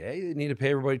steak every day. They need to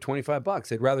pay everybody $25.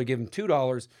 They'd rather give them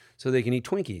 $2 so they can eat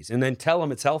Twinkies and then tell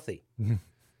them it's healthy.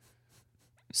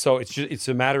 So it's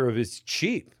a matter of it's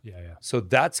cheap. Yeah. So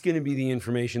that's going to be the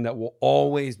information that will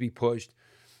always be pushed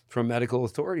from medical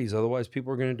authorities. Otherwise,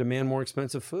 people are going to demand more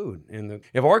expensive food. And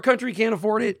if our country can't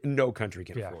afford it, no country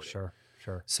can afford it.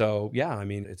 Sure. So,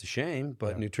 it's a shame,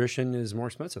 but nutrition is more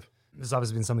expensive. This has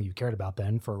obviously been something you cared about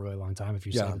then for a really long time. If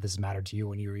you're saying that this mattered to you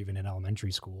when you were even in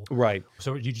elementary school. Right.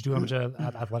 So did you do a bunch of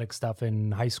athletic stuff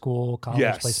in high school,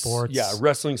 college, play sports? Yeah,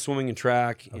 wrestling, swimming, and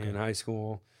track in high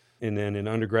school. And then in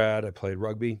undergrad, I played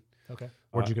rugby. Okay.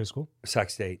 Where'd you go to school? Sac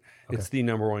State. Okay. It's the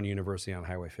 #1 university on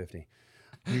Highway 50.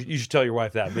 You should tell your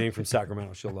wife that. Being from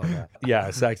Sacramento, she'll love that. Yeah,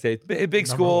 Sac State. Big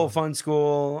school, fun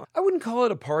school. I wouldn't call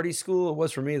it a party school. It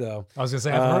was for me, though. I was gonna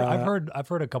say I've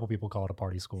heard a couple people call it a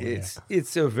party school.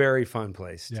 It's a very fun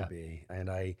place to be,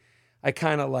 and I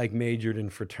kind of like majored in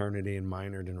fraternity and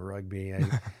minored in rugby.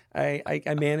 I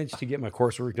managed to get my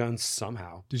coursework done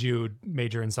somehow. Did you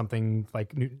major in something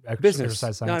like business?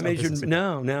 Exercise science? No, I majored.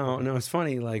 No. It's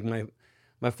funny. Like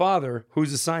my father,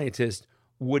 who's a scientist,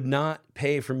 would not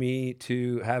pay for me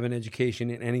to have an education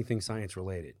in anything science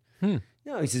related. No,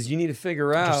 he says, you need to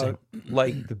figure out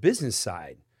like the business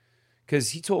side. Because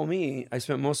he told me I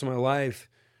spent most of my life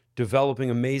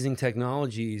developing amazing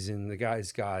technologies, and the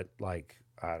guy's got like,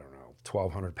 I don't know,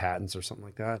 1,200 patents or something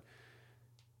like that.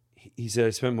 He said, I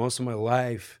spent most of my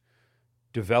life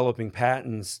developing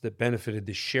patents that benefited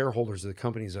the shareholders of the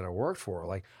companies that I worked for.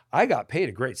 Like, I got paid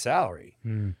a great salary,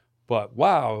 but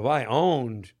wow, if I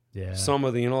owned some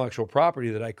of the intellectual property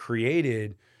that I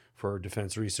created for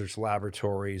Defense Research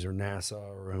Laboratories or NASA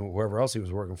or whoever else he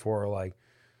was working for, like,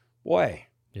 boy,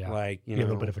 like, you know, a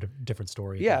little bit of a different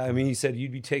story. Yeah. I mean, he said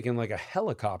you'd be taking like a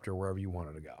helicopter wherever you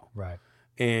wanted to go. Right.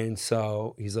 And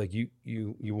so he's like, you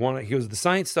want to, he goes, the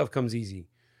science stuff comes easy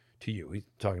to you. He's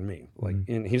talking to me. Like,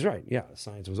 and he's right. Yeah.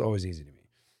 Science was always easy to me.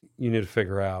 You need to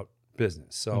figure out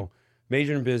business. So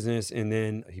majored in business, and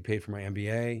then he paid for my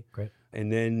MBA. Great.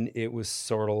 And then it was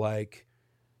sort of like,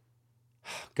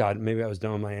 God, maybe I was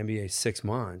done with my MBA 6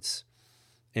 months,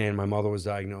 and my mother was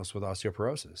diagnosed with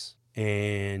osteoporosis.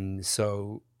 And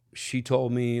so she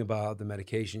told me about the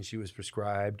medication she was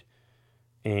prescribed,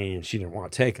 and she didn't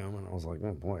want to take them. And I was like,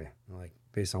 oh boy, like,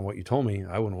 based on what you told me,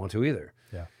 I wouldn't want to either.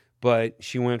 Yeah. But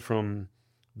she went from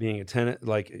being a tennis,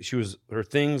 like, her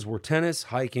things were tennis,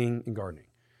 hiking, and gardening.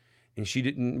 And she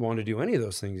didn't want to do any of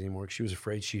those things anymore because she was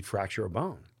afraid she'd fracture a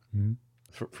bone.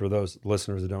 For those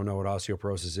listeners that don't know what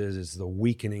osteoporosis is, it's the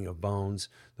weakening of bones.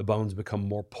 The bones become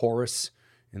more porous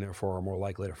and therefore are more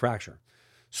likely to fracture.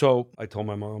 So I told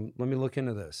my mom, let me look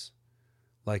into this.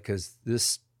 Like, because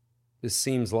this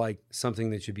seems like something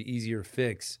that should be easier to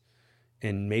fix,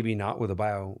 and maybe not with a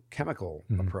biochemical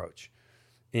approach.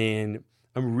 And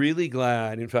I'm really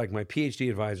glad. In fact, my PhD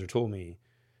advisor told me,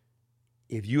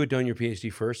 if you had done your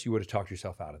PhD first, you would have talked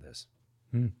yourself out of this,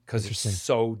 because it's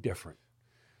so different.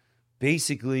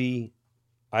 Basically,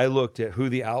 I looked at who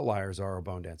the outliers are of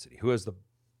bone density, who has the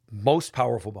most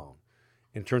powerful bone.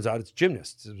 And it turns out it's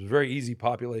gymnasts. It was a very easy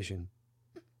population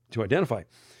to identify.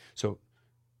 So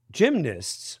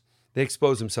gymnasts, they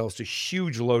expose themselves to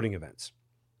huge loading events,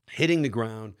 hitting the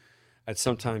ground at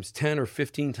sometimes 10 or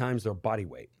 15 times their body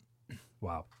weight.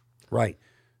 Wow. Right.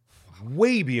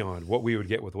 Way beyond what we would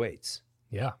get with weights.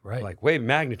 Yeah, right. Like way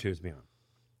magnitudes beyond.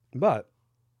 But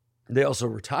they also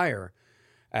retire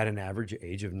at an average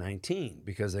age of 19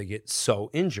 because they get so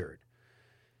injured.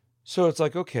 So it's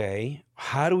like, okay,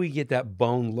 how do we get that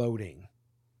bone loading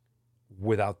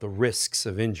without the risks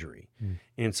of injury?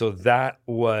 And so that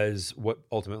was what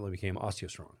ultimately became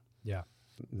OsteoStrong. Yeah.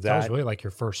 That was really like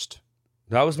your first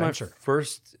That was venture. My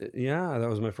first, that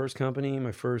was my first company,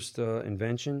 my first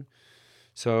invention.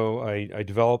 So I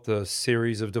developed a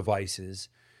series of devices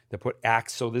that put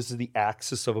so this is the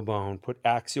axis of a bone, put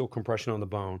axial compression on the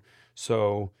bone.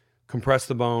 So compress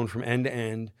the bone from end to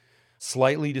end,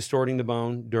 slightly distorting the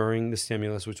bone during the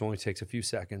stimulus, which only takes a few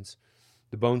seconds.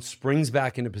 The bone springs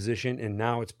back into position, and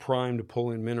now it's primed to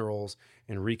pull in minerals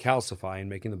and recalcify, and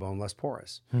making the bone less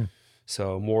porous.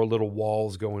 So more little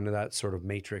walls go into that sort of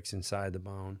matrix inside the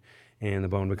bone, and the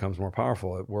bone becomes more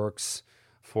powerful. It works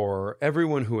for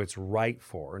everyone who it's right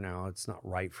for. Now, it's not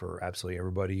right for absolutely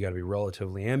everybody. You got to be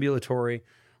relatively ambulatory,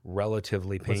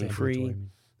 relatively pain-free.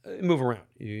 Move around.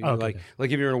 Like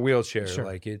if you're in a wheelchair,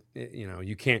 like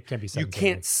you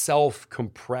can't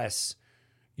self-compress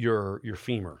your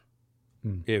femur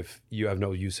if you have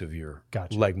no use of your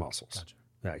leg muscles.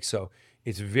 Like, so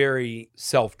it's very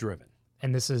self-driven.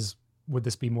 And would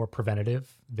this be more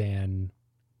preventative than?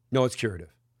 No, it's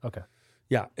curative. Okay.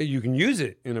 Yeah, you can use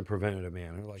it in a preventative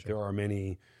manner. Like there are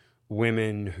many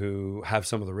women who have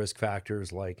some of the risk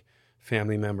factors, like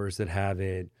family members that have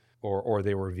it, or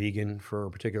they were vegan for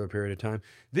a particular period of time.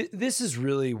 This is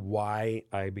really why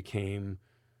I became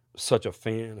such a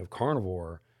fan of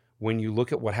carnivore. When you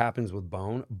look at what happens with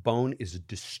bone is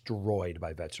destroyed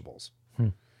by vegetables.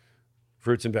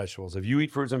 Fruits and vegetables. If you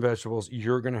eat fruits and vegetables,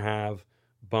 you're going to have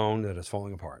bone that is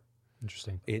falling apart.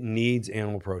 Interesting. It needs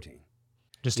animal protein.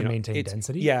 Just to maintain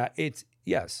density? Yeah,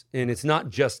 yes. And it's not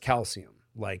just calcium.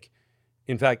 Like,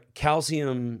 in fact,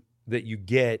 calcium that you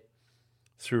get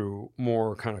through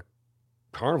more kind of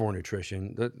carnivore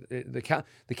nutrition,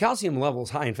 the calcium level is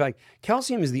high. In fact,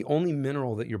 calcium is the only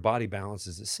mineral that your body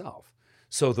balances itself.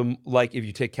 So if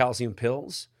you take calcium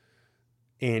pills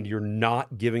and you're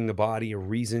not giving the body a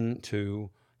reason to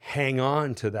hang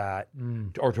on to that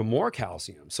or to more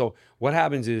calcium. So what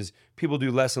happens is people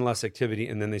do less and less activity,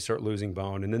 and then they start losing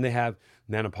bone, and then they have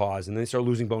menopause, and they start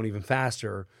losing bone even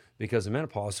faster because of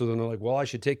menopause. So then they're like, well, I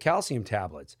should take calcium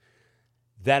tablets.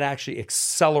 That actually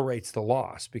accelerates the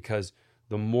loss, because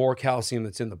the more calcium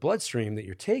that's in the bloodstream that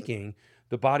you're taking,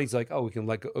 the body's like, oh, we can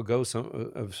let go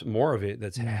some more of it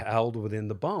that's held within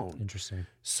the bone. Interesting.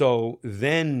 So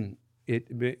then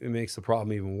it makes the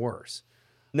problem even worse.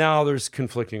 Now there's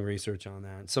conflicting research on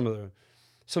that. Some of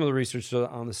the research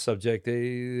on the subject,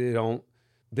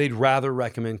 they'd rather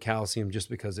recommend calcium just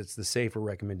because it's the safer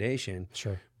recommendation.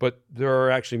 Sure. But there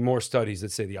are actually more studies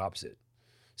that say the opposite.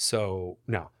 So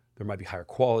now There might be higher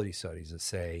quality studies that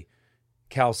say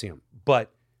calcium.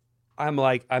 But I'm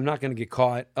like, I'm not going to get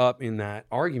caught up in that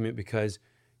argument because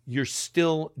you're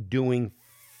still doing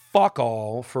fuck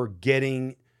all for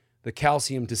getting the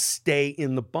calcium to stay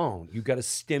in the bone. You got to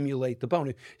stimulate the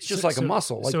bone. It's just like a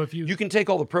muscle. Like, so if you can take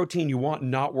all the protein you want and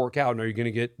not work out, and are you going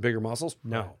to get bigger muscles?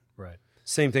 No. Right.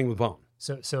 Same thing with bone.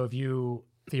 So if you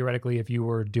theoretically, if you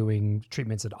were doing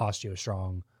treatments at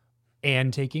OsteoStrong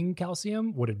and taking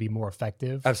calcium, would it be more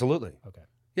effective? Absolutely. Okay.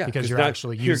 Yeah, because you're now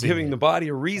actually you're using giving it. the body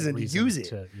a reason to use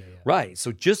it. Right.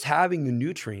 So just having the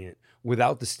nutrient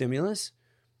without the stimulus,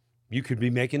 you could be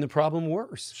making the problem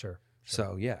worse. Sure.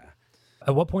 So yeah.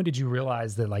 At what point did you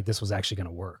realize that like this was actually going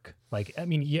to work? Like, I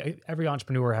mean, yeah, every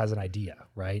entrepreneur has an idea,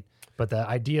 right? But the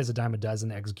idea is a dime a dozen.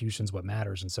 The execution's what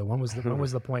matters. And so when was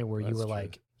the point where you were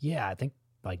like, yeah, I think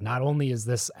like not only is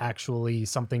this actually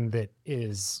something that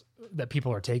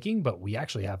people are taking, but we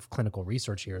actually have clinical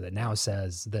research here that now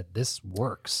says that this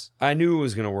works. I knew it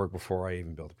was going to work before I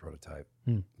even built a prototype,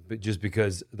 but just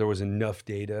because there was enough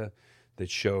data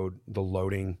that showed the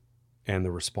loading and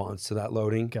the response to that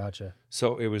loading. Gotcha.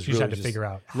 So it was you really just had to figure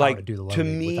out how to do the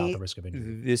loading without the risk of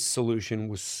injury. This solution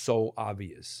was so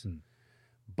obvious,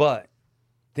 but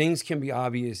things can be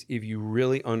obvious if you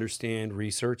really understand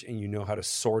research and you know how to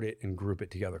sort it and group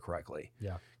it together correctly.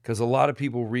 Yeah. Because a lot of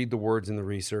people read the words in the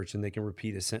research and they can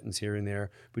repeat a sentence here and there,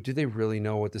 but do they really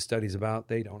know what the study's about?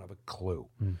 They don't have a clue.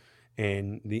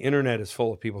 And the internet is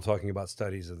full of people talking about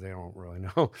studies that they don't really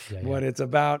know what it's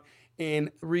about.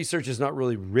 And research is not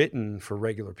really written for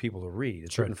regular people to read.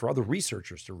 It's written for other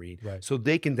researchers to read. Right. So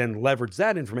they can then leverage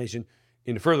that information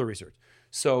into further research.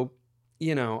 So,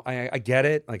 you know, I get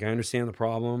it. Like, I understand the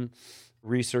problem.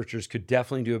 Researchers could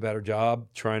definitely do a better job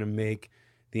trying to make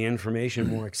the information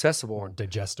more accessible. More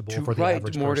digestible for the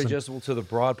average more person. digestible to the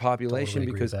broad population, Totally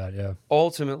agree because with that,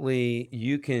 ultimately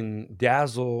you can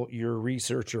dazzle your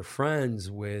researcher friends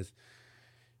with,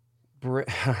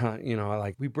 you know,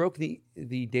 like we broke the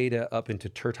data up into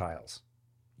tertiles.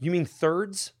 You mean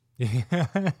thirds?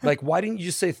 Like, why didn't you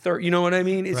just say third? You know what I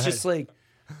mean? It's just like,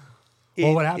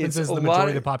 well, what happens is the majority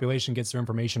of the population gets their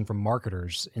information from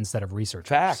marketers instead of researchers.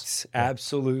 Facts,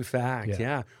 absolute fact.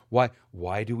 Yeah.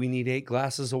 Why do we need 8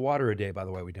 glasses of water a day? By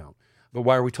the way, we don't. But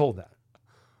why are we told that?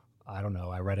 I don't know.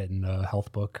 I read it in a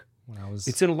health book when I was.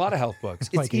 It's in a lot of health books.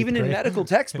 It's like even 8th in grade. medical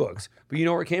textbooks. But you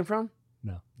know where it came from?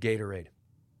 No. Gatorade.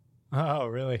 Oh,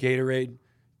 really? Gatorade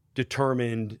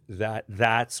determined that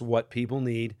that's what people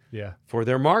need for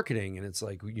their marketing. And it's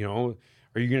like, you know,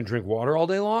 are you going to drink water all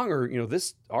day long? Or, you know,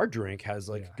 our drink has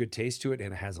like a good taste to it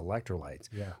and it has electrolytes,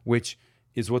 which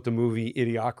is what the movie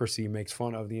Idiocracy makes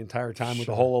fun of the entire time with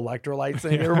the whole electrolytes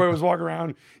thing. Everybody was walking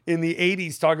around in the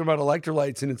 80s talking about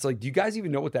electrolytes. And it's like, do you guys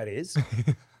even know what that is?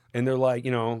 And they're like,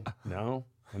 you know, no.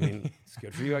 I mean, it's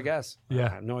good for you, I guess. I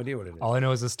have no idea what it is. All I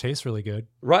know is this tastes really good.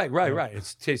 Right.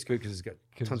 It tastes good because it's got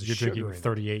tons of you're sugar. drinking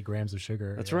 38 grams of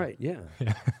sugar. That's right. Yeah.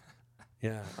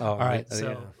 Yeah. Oh, all right.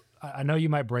 So I know you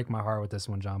might break my heart with this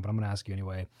one, John, but I'm going to ask you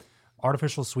anyway.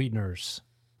 Artificial sweeteners,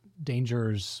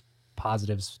 dangers,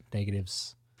 positives,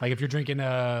 negatives. Like if you're drinking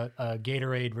a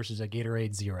Gatorade versus a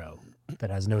Gatorade Zero that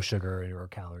has no sugar or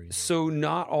calories. So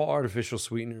not all artificial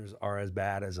sweeteners are as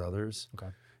bad as others.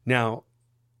 Okay. Now,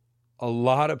 a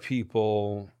lot of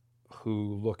people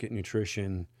who look at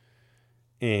nutrition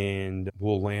and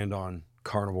will land on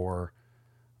carnivore,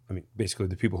 I mean, basically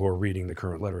the people who are reading the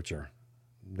current literature,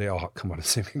 they all come out of the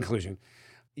same conclusion.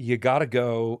 You got to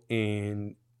go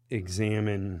and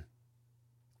examine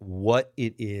what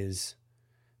it is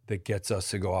that gets us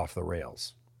to go off the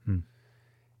rails.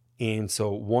 And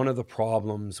so one of the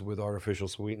problems with artificial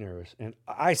sweeteners, and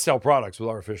I sell products with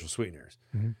artificial sweeteners,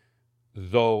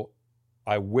 though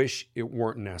I wish it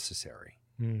weren't necessary.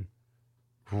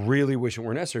 Really wish it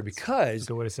weren't necessary because that's a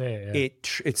good way to say it.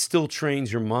 It still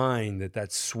trains your mind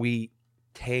that sweet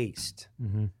taste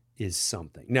is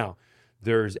something. Now,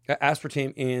 there's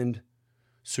aspartame and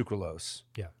sucralose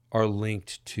are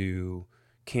linked to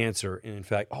cancer. And in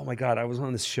fact, oh my God, I was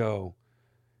on this show,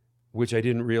 which I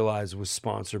didn't realize was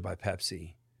sponsored by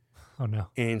Pepsi. Oh no.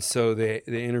 And so they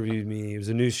interviewed me. It was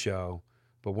a news show,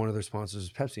 but one of their sponsors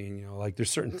is Pepsi. And, you know, like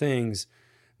there's certain things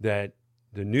that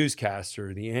the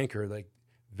newscaster, the anchor, like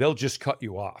they'll just cut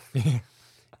you off.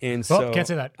 And so can't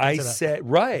say that. Said,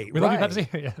 right, we love you,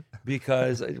 Pepsi.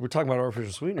 Because we're talking about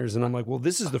artificial sweeteners. And I'm like, well,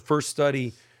 this is the first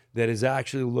study that is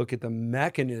actually look at the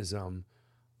mechanism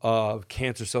of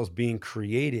cancer cells being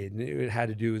created. And it had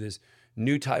to do with this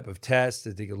new type of test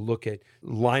that they could look at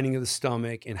lining of the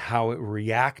stomach and how it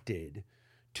reacted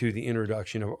to the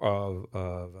introduction of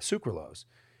sucralose.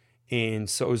 And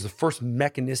so it was the first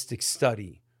mechanistic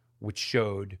study which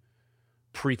showed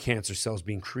precancer cells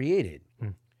being created.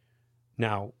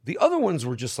 Now, the other ones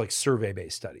were just like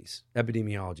survey-based studies,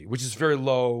 epidemiology, which is very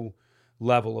low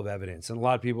level of evidence. And a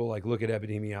lot of people like look at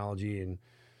epidemiology and,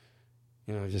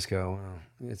 just go,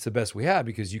 well, it's the best we have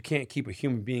because you can't keep a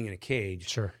human being in a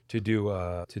cage to do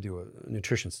a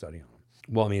nutrition study on them.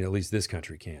 Well, I mean, at least this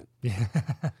country can't. Yeah.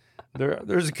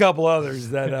 There's a couple others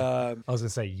that I was gonna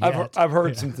say. I've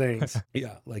heard some things.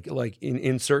 Yeah, like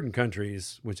in certain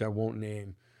countries, which I won't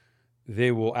name,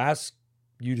 they will ask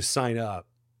you to sign up,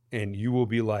 and you will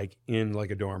be like in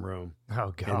like a dorm room.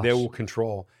 Oh gosh. And they will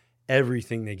control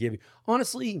everything they give you.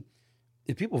 Honestly,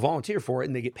 if people volunteer for it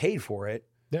and they get paid for it,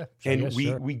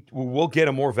 we'll get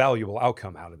a more valuable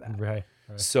outcome out of that. Right.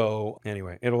 So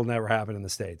anyway, it'll never happen in the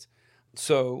States.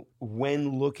 So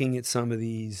when looking at some of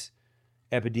these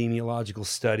epidemiological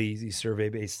studies, these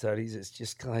survey-based studies, it's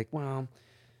just like, well,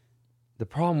 the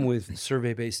problem with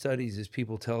survey-based studies is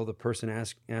people tell the person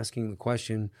asking the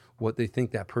question what they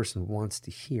think that person wants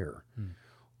to hear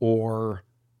or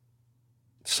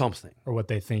something. Or what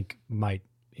they think might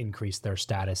increase their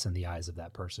status in the eyes of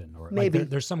that person. Or maybe like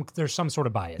there's some sort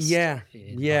of bias. Yeah.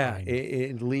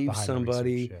 It leaves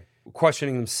somebody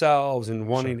questioning themselves and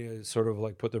wanting to sort of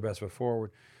like put their best foot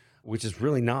forward, which is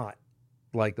really not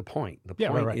like the point. The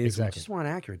point is we just want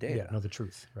accurate data. Yeah, know the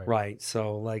truth. Right.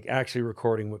 So like actually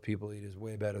recording what people eat is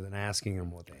way better than asking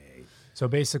them what they ate. So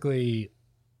basically,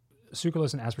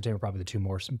 sucralose and aspartame are probably the two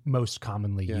most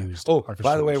commonly used. Oh,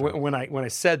 by the way, when I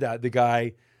said that, the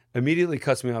guy immediately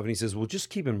cuts me off and he says, well, just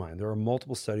keep in mind, there are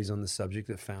multiple studies on the subject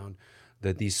that found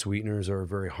that these sweeteners are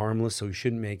very harmless, so you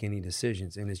shouldn't make any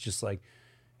decisions. And it's just like,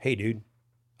 hey, dude,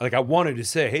 like I wanted to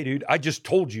say, hey, dude, I just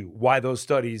told you why those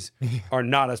studies are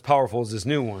not as powerful as this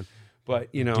new one.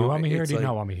 But, do you want me here or do you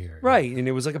not want me here? Right. And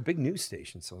it was like a big news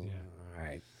station. So, all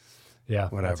right. Yeah,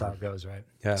 whatever. That's how it goes, right?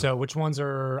 Yeah. So which ones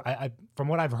are, I from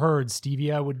what I've heard,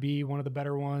 stevia would be one of the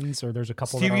better ones, or there's a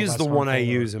couple Stevia is the one I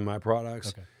use in my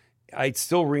products. Okay. It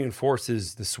still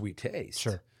reinforces the sweet taste.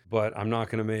 Sure. But I'm not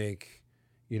going to make,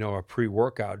 a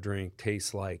pre-workout drink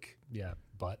taste like.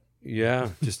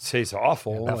 Just tastes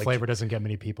awful. That flavor doesn't get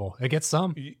many people. It gets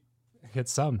some.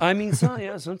 I mean,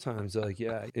 sometimes.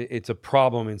 It's a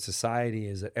problem in society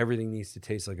is that everything needs to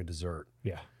taste like a dessert.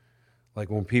 Yeah. Like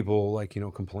when people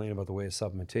complain about the way a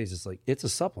supplement tastes, it's like, it's a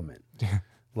supplement.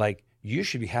 Like you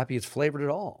should be happy it's flavored at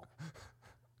all.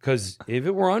 Because if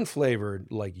it were unflavored,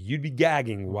 like you'd be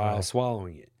gagging while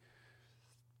swallowing it.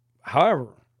 However,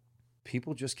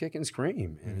 people just kick and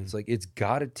scream. And it's like, it's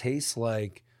got to taste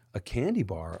like a candy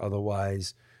bar.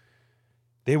 Otherwise,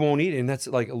 they won't eat it. And that's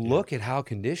like, look at how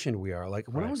conditioned we are. Like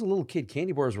when I was a little kid,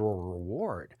 candy bars were a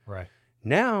reward. Right.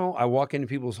 Now I walk into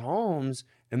people's homes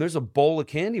and there's a bowl of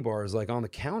candy bars like on the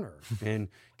counter. And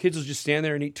kids will just stand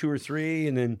there and eat 2 or 3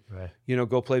 and then,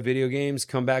 go play video games,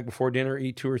 come back before dinner,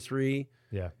 eat 2 or 3.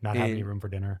 Yeah, not having any room for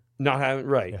dinner. Not having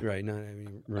not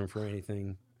having room for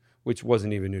anything, which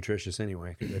wasn't even nutritious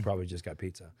anyway, because they probably just got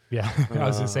pizza. Yeah, I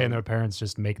was just saying their parents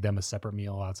just make them a separate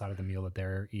meal outside of the meal that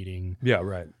they're eating. Yeah,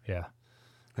 right. Yeah,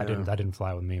 that didn't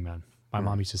fly with me, man. My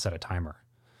mom used to set a timer.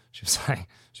 She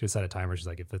would set a timer. She's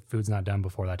like, if the food's not done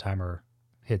before that timer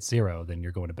hits 0, then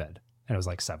you're going to bed. And it was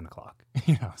like 7 o'clock.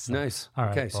 So, nice. All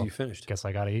right, okay, so you finished. Guess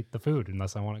I got to eat the food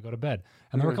unless I want to go to bed.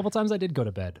 And there were a couple times I did go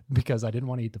to bed because I didn't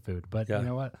want to eat the food. But you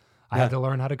know what? I had to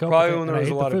learn how to cope Probably with it. when there was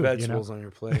a lot of vegetables on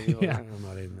your plate. I'm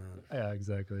not eating that. Yeah,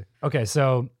 exactly. Okay,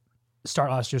 so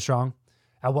start Osteo Strong.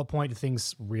 At what point do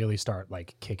things really start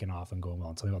like kicking off and going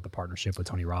well? Tell me about the partnership with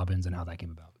Tony Robbins and how that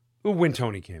came about. Well, when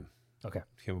Tony came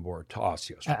aboard to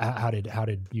Osteo Strong. How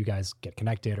did you guys get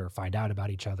connected or find out about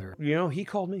each other? He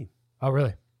called me. Oh,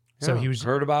 really? Yeah, so he was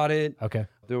heard about it. Okay.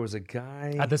 There was a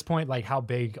guy at this point. Like, how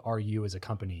big are you as a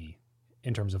company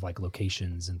in terms of like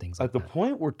locations and things like that? At the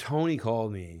point where Tony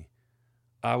called me,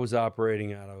 I was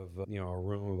operating out of a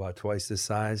room about twice this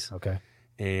size. Okay.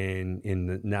 And in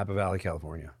the Napa Valley,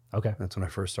 California. Okay. That's when I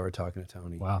first started talking to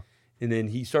Tony. Wow. And then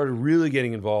he started really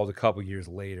getting involved a couple years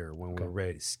later when we were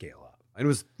ready to scale up. And it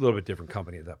was a little bit different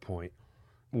company at that point,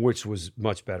 which was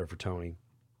much better for Tony.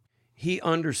 He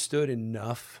understood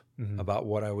enough about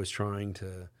what I was trying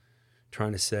to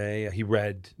say. He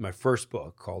read my first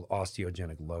book called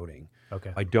Osteogenic Loading.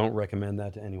 Okay. I don't recommend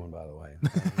that to anyone, by the way.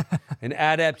 An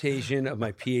adaptation of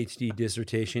my PhD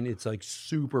dissertation. It's like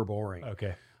super boring.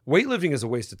 Okay. Weightlifting is a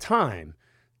waste of time.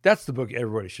 That's the book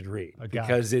everybody should read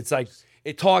because it's like,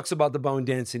 it talks about the bone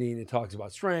density and it talks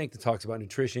about strength. It talks about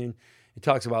nutrition. It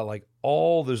talks about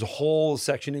there's a whole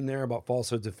section in there about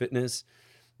falsehoods of fitness.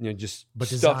 Just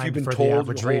stuff you've been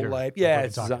told your whole life. Yeah,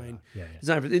 it's designed.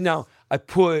 Designed for. Now, I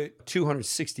put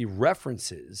 260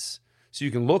 references, so you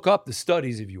can look up the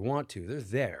studies if you want to. They're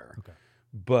there. Okay.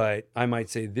 but I might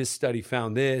say this study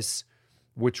found this,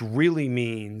 which really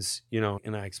means,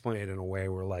 and I explain it in a way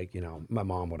where like, my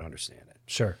mom would understand it.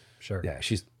 Sure. Yeah,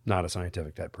 she's not a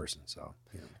scientific type person. So,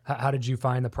 How did you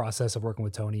find the process of working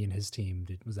with Tony and his team?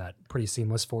 Was that pretty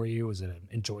seamless for you? Was it an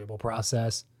enjoyable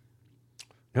process?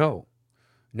 No,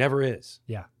 never is.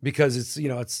 Yeah. Because it's,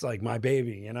 it's like my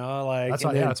baby, like.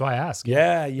 That's why I ask.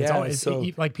 Yeah. It's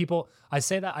always, like people, I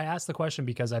say that, I ask the question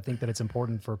because I think that it's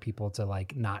important for people to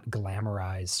like not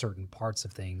glamorize certain parts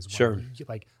of things. Sure.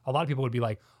 Like a lot of people would be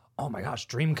like, oh my gosh,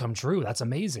 dream come true. That's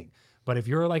amazing. But if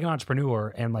you're like an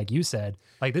entrepreneur and like you said,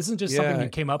 like this isn't just something you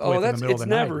came up with in the middle of the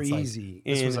night. It's never easy.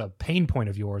 Like, this was a pain point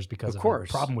of yours because of a course.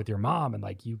 problem with your mom, and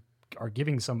like you are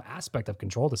giving some aspect of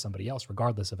control to somebody else,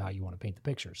 regardless of how you want to paint the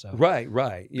picture. So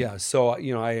Right. Yeah. So,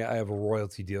 I have a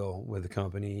royalty deal with the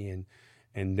company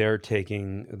and they're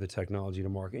taking the technology to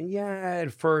market. And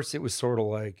at first it was sort of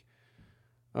like,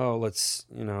 oh, let's,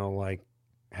 like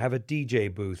have a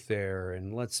DJ booth there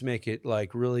and let's make it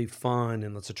like really fun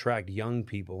and let's attract young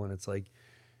people. And it's like,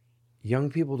 young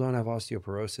people don't have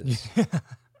osteoporosis.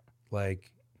 Like,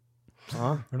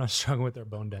 huh? We're not struggling with their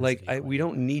bone density. Like, we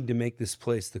don't need to make this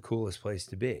place the coolest place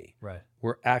to be. Right.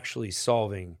 We're actually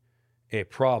solving a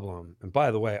problem. And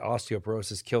by the way,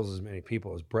 osteoporosis kills as many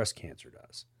people as breast cancer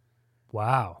does.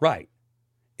 Wow. Right.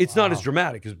 It's not as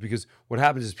dramatic because what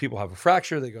happens is people have a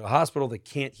fracture, they go to the hospital, they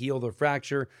can't heal their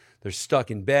fracture, they're stuck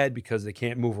in bed because they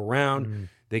can't move around,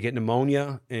 they get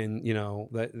pneumonia, and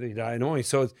they die annoying.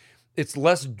 So it's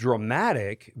less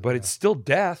dramatic, but it's still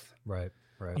death. Right.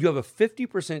 You have a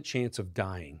 50% chance of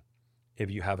dying if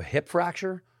you have a hip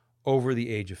fracture over the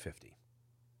age of 50.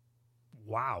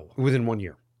 Wow. Within 1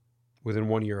 year. Within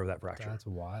 1 year of that fracture. That's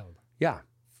wild. Yeah.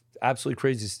 Absolutely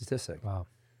crazy statistic. Wow.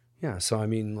 Yeah. So, I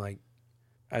mean, like,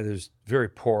 there's very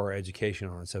poor education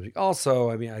on the subject.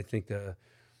 Also, I mean, I think the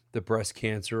breast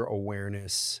cancer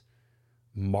awareness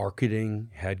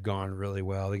marketing had gone really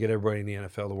well. They get everybody in the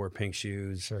NFL to wear pink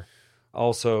shoes. Sure.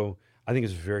 Also, I think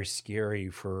it's very scary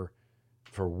for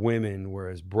women,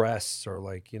 whereas breasts are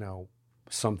like,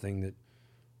 something that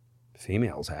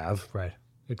females have. Right.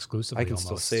 Exclusively. I can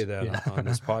still say that on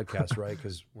this podcast, right?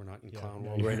 Because we're not in clown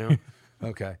world right now.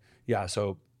 Okay. Yeah.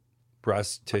 So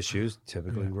breast tissues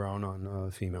typically grown on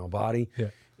a female body. Yeah.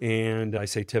 And I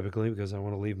say typically because I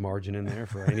want to leave margin in there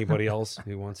for anybody else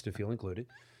who wants to feel included.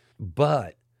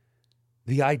 But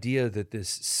the idea that this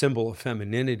symbol of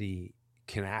femininity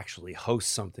can actually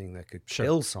host something that could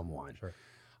kill someone,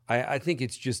 I think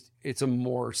it's a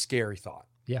more scary thought.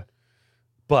 Yeah.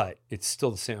 But it's still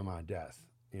the same amount of death,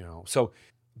 So,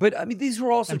 but I mean, these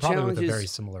were also and probably challenges. with a very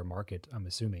similar market, I'm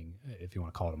assuming, if you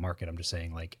want to call it a market. I'm just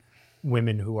saying, like,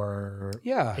 women who are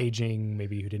aging,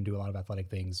 maybe who didn't do a lot of athletic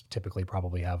things, typically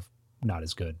probably have not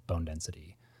as good bone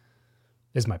density.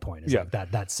 Is my point. Is like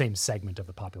that same segment of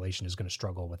the population is going to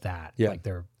struggle with that. Yeah. Like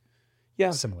they're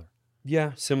similar.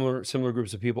 Yeah, similar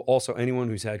groups of people. Also, anyone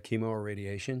who's had chemo or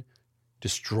radiation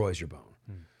destroys your bone.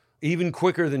 Even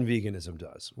quicker than veganism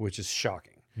does, which is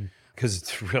shocking because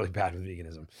it's really bad with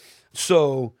veganism.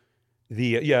 So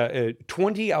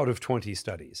 20 out of 20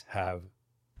 studies have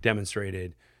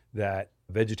demonstrated that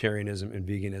vegetarianism and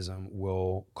veganism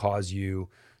will cause you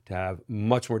to have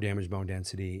much more damaged bone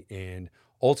density and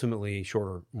ultimately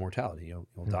shorter mortality.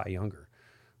 You'll die younger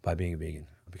by being a vegan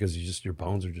because your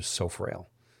bones are just so frail.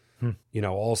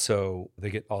 Also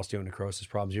they get osteonecrosis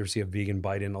problems. You ever see a vegan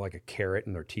bite into like a carrot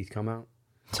and their teeth come out?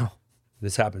 No.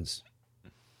 This happens.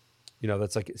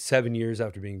 That's like 7 years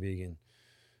after being vegan,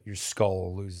 your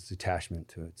skull loses attachment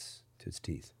to its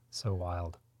teeth. So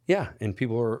wild. Yeah, and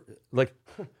people are like,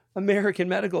 American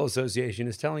Medical Association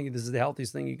is telling you this is the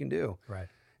healthiest thing you can do. Right.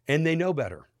 And they know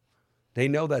better. They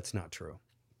know that's not true.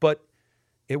 But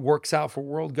it works out for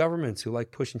world governments who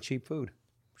like pushing cheap food.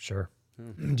 Sure.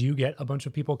 Do you get a bunch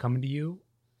of people coming to you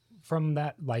from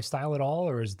that lifestyle at all?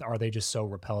 Or are they just so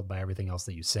repelled by everything else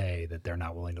that you say that they're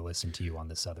not willing to listen to you on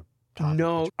this other topic?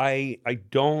 No, I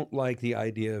don't like the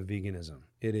idea of veganism.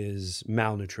 It is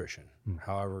malnutrition,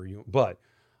 but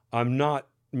I'm not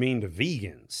mean to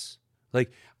vegans.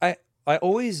 Like I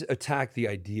always attack the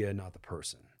idea, not the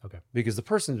person. Okay. Because the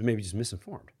person is maybe just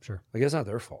misinformed. Sure. Like it's not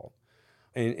their fault.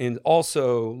 And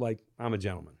also, like, I'm a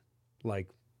gentleman. Like,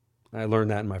 I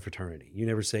learned that in my fraternity. You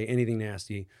never say anything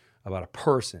nasty about a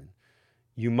person.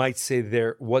 You might say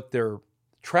what they're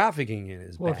trafficking in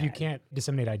is well, bad. If you can't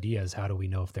disseminate ideas, how do we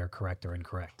know if they're correct or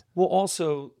incorrect? Well,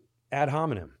 also ad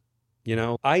hominem.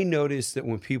 I noticed that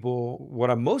when what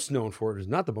I'm most known for is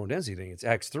not the bone density thing, it's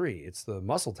X3, it's the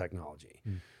muscle technology.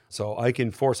 So I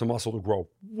can force a muscle to grow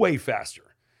way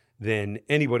faster than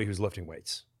anybody who's lifting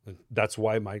weights. That's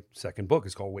why my second book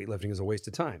is called Weightlifting is a Waste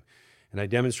of Time. And I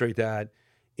demonstrate that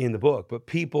in the book. But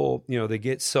people, they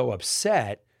get so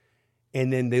upset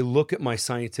and then they look at my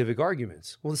scientific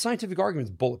arguments. Well, the scientific argument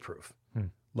is bulletproof,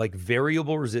 like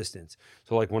variable resistance.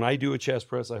 So like when I do a chest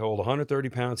press, I hold 130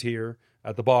 pounds here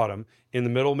at the bottom, in the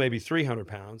middle, maybe 300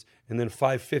 pounds, and then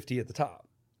 550 at the top.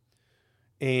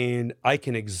 And I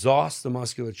can exhaust the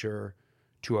musculature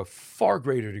to a far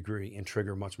greater degree and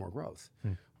trigger much more growth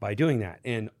by doing that.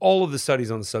 And all of the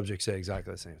studies on the subject say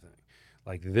exactly the same thing.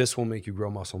 Like this will make you grow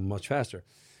muscle much faster.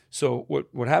 So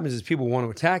what happens is people want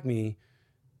to attack me.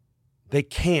 They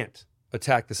can't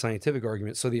attack the scientific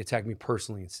argument, so they attack me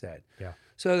personally instead. Yeah.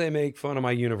 So they make fun of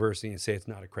my university and say it's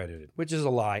not accredited, which is a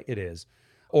lie. It is.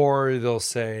 Or they'll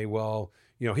say, well,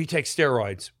 he takes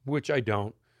steroids, which I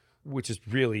don't, which is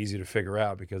really easy to figure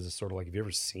out because it's sort of like, have you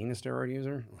ever seen a steroid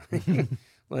user?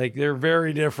 Like they're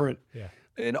very different. Yeah.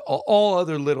 And all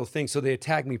other little things. So they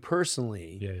attack me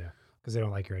personally. Yeah. Because they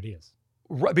don't like your ideas.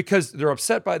 Right, because they're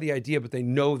upset by the idea, but they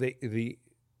know the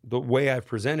way I've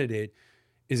presented it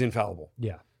is infallible.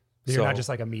 Yeah. You're not just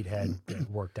like a meathead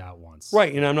that worked out once.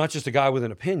 Right. And I'm not just a guy with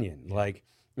an opinion. Yeah. Like,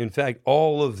 in fact,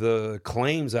 all of the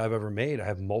claims I've ever made, I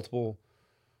have multiple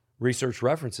research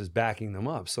references backing them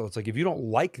up. So it's like, if you don't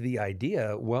like the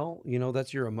idea, well,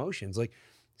 that's your emotions. Like,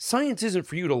 science isn't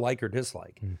for you to like or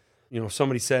dislike. If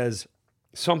somebody says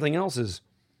something else is,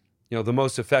 the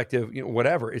most effective,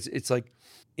 whatever. It's like,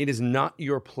 it is not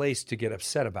your place to get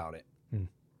upset about it.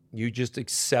 You just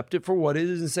accept it for what it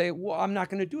is and say, well, I'm not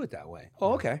going to do it that way.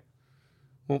 Oh, okay.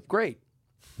 Well, great.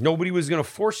 Nobody was going to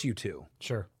force you to.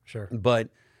 Sure. But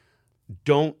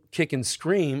don't kick and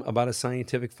scream about a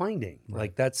scientific finding. Right.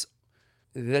 Like that's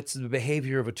the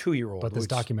behavior of a 2-year-old. But this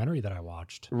documentary that I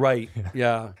watched. Right.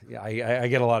 Yeah. I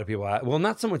get a lot of people. Well,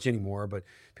 not so much anymore, but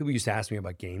people used to ask me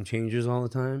about game changers all the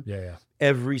time. Yeah.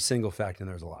 Every single fact in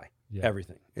there is a lie. Yeah.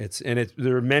 Everything.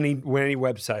 There are many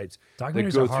websites.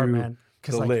 Documentaries are hard, man.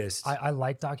 The list. I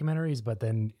like documentaries, but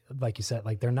then, like you said,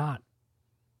 like they're not.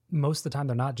 Most of the time,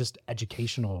 they're not just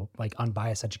educational, like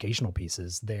unbiased educational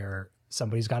pieces.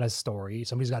 Somebody's got a story,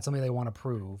 somebody's got something they want to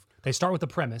prove. They start with the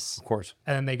premise, of course,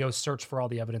 and then they go search for all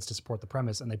the evidence to support the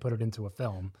premise, and they put it into a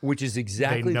film. Which is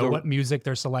exactly they know what music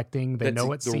they're selecting. They know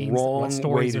what scenes, what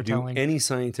stories they're telling. Any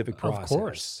scientific process, of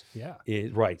course, yeah,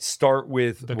 right. Start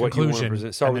with the what conclusion, you want to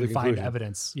present. Start with the conclusion. Find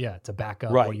evidence, to back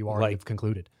up what you already have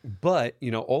concluded. But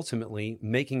ultimately,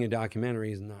 making a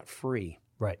documentary is not free.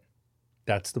 Right.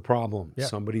 That's the problem. Yeah.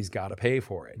 Somebody's got to pay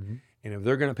for it. And if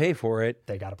they're going to pay for it,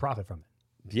 they got to profit from it.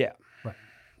 Yeah.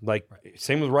 Right.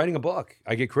 Same with writing a book.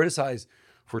 I get criticized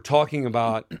for talking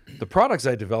about the products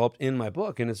I developed in my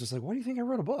book. And it's just like, why do you think I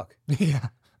wrote a book? Yeah.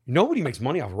 Nobody makes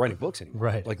money off of writing books anymore.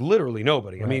 Right. Like literally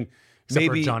nobody. Right. I mean, except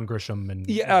maybe for John Grisham and.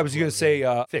 Yeah, I was going to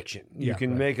say fiction. You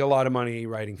can make a lot of money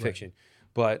writing fiction.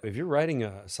 But if you're writing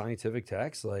a scientific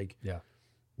text,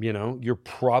 you're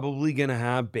probably going to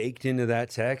have baked into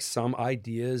that text some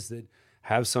ideas that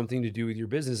have something to do with your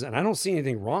business. And I don't see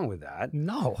anything wrong with that.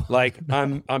 No.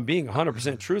 I'm being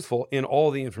 100% truthful in all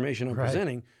the information I'm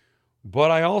presenting, but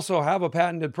I also have a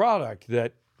patented product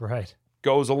that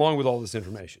goes along with all this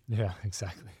information. Yeah,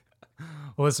 exactly.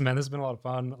 Well, listen, man, this has been a lot of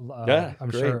fun.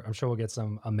 I'm sure we'll get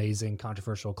some amazing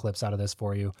controversial clips out of this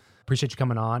for you. Appreciate you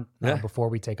coming on. Before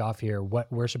we take off here,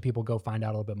 where should people go find out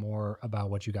a little bit more about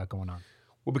what you got going on?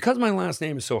 Well, because my last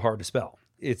name is so hard to spell,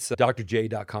 it's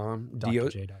drj.com,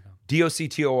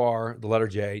 DOCTOR, the letter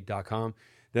J.com.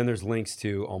 Then there's links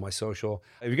to all my social.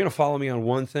 If you're going to follow me on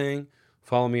one thing,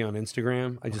 follow me on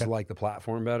Instagram. I just like the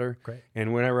platform better. Great.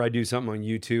 And whenever I do something on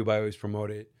YouTube, I always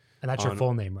promote it. And that's your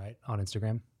full name, right? On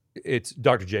Instagram? It's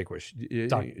Dr. Jaquish,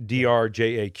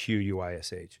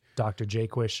 DRJAQUISH. Dr.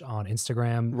 Jaquish on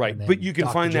Instagram. Right, but you can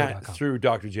find that through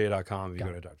drj.com if you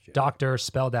go to Dr. J. Doctor,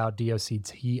 spelled out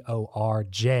DOCTORJ.com.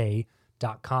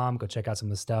 Go check out some of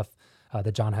the stuff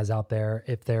that John has out there.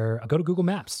 Go to Google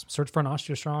Maps, search for an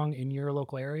OsteoStrong in your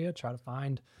local area. Try to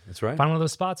find find one of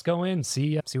those spots. Go in,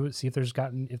 see if there's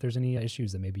any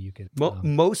issues that maybe you could.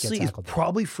 Mostly, it's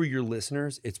probably for your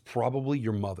listeners. It's probably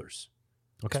your mothers.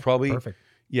 Okay, it's probably perfect.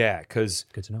 Yeah, because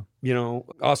good to know.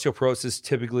 Osteoporosis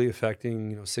typically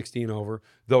affecting 60 and over,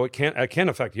 though it can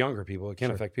affect younger people. It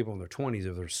can affect people in their 20s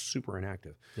if they're super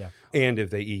inactive. Yeah, and if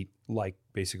they eat like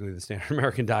basically the standard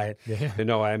American diet. Yeah.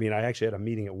 No, I mean I actually had a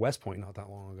meeting at West Point not that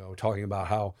long ago talking about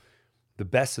how the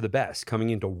best of the best coming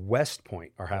into West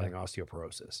Point are having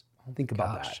osteoporosis. Think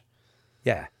about that.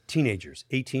 Yeah, teenagers,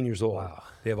 18 years old,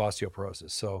 they have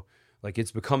osteoporosis. So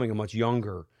it's becoming a much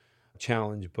younger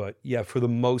challenge. But yeah, for the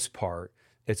most part,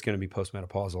 it's going to be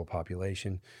postmenopausal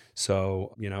population.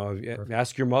 So,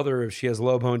 ask your mother if she has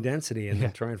low bone density and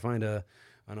then try and find an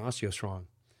OsteoStrong.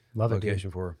 Love it, location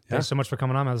dude. for her. Thanks so much for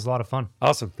coming on, man. This was a lot of fun.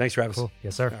 Awesome. Thanks, Travis. Cool.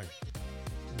 Yes, sir. All right.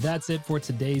 That's it for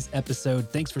today's episode.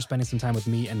 Thanks for spending some time with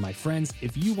me and my friends.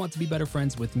 If you want to be better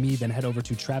friends with me, then head over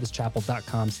to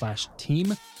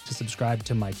travischappell.com/team to subscribe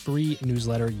to my free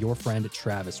newsletter, Your Friend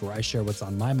Travis, where I share what's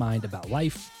on my mind about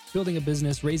life, building a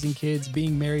business, raising kids,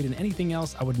 being married, and anything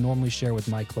else I would normally share with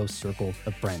my close circle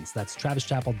of friends. That's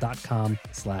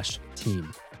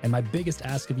travischappell.com/team. And my biggest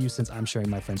ask of you, since I'm sharing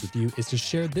my friends with you, is to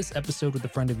share this episode with a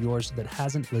friend of yours that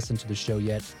hasn't listened to the show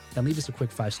yet, and leave us a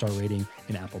quick 5-star rating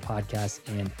in Apple Podcasts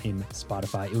and in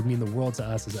Spotify. It would mean the world to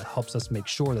us, as it helps us make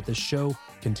sure that this show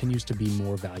continues to be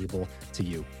more valuable to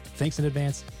you. Thanks in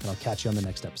advance, and I'll catch you on the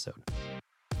next episode.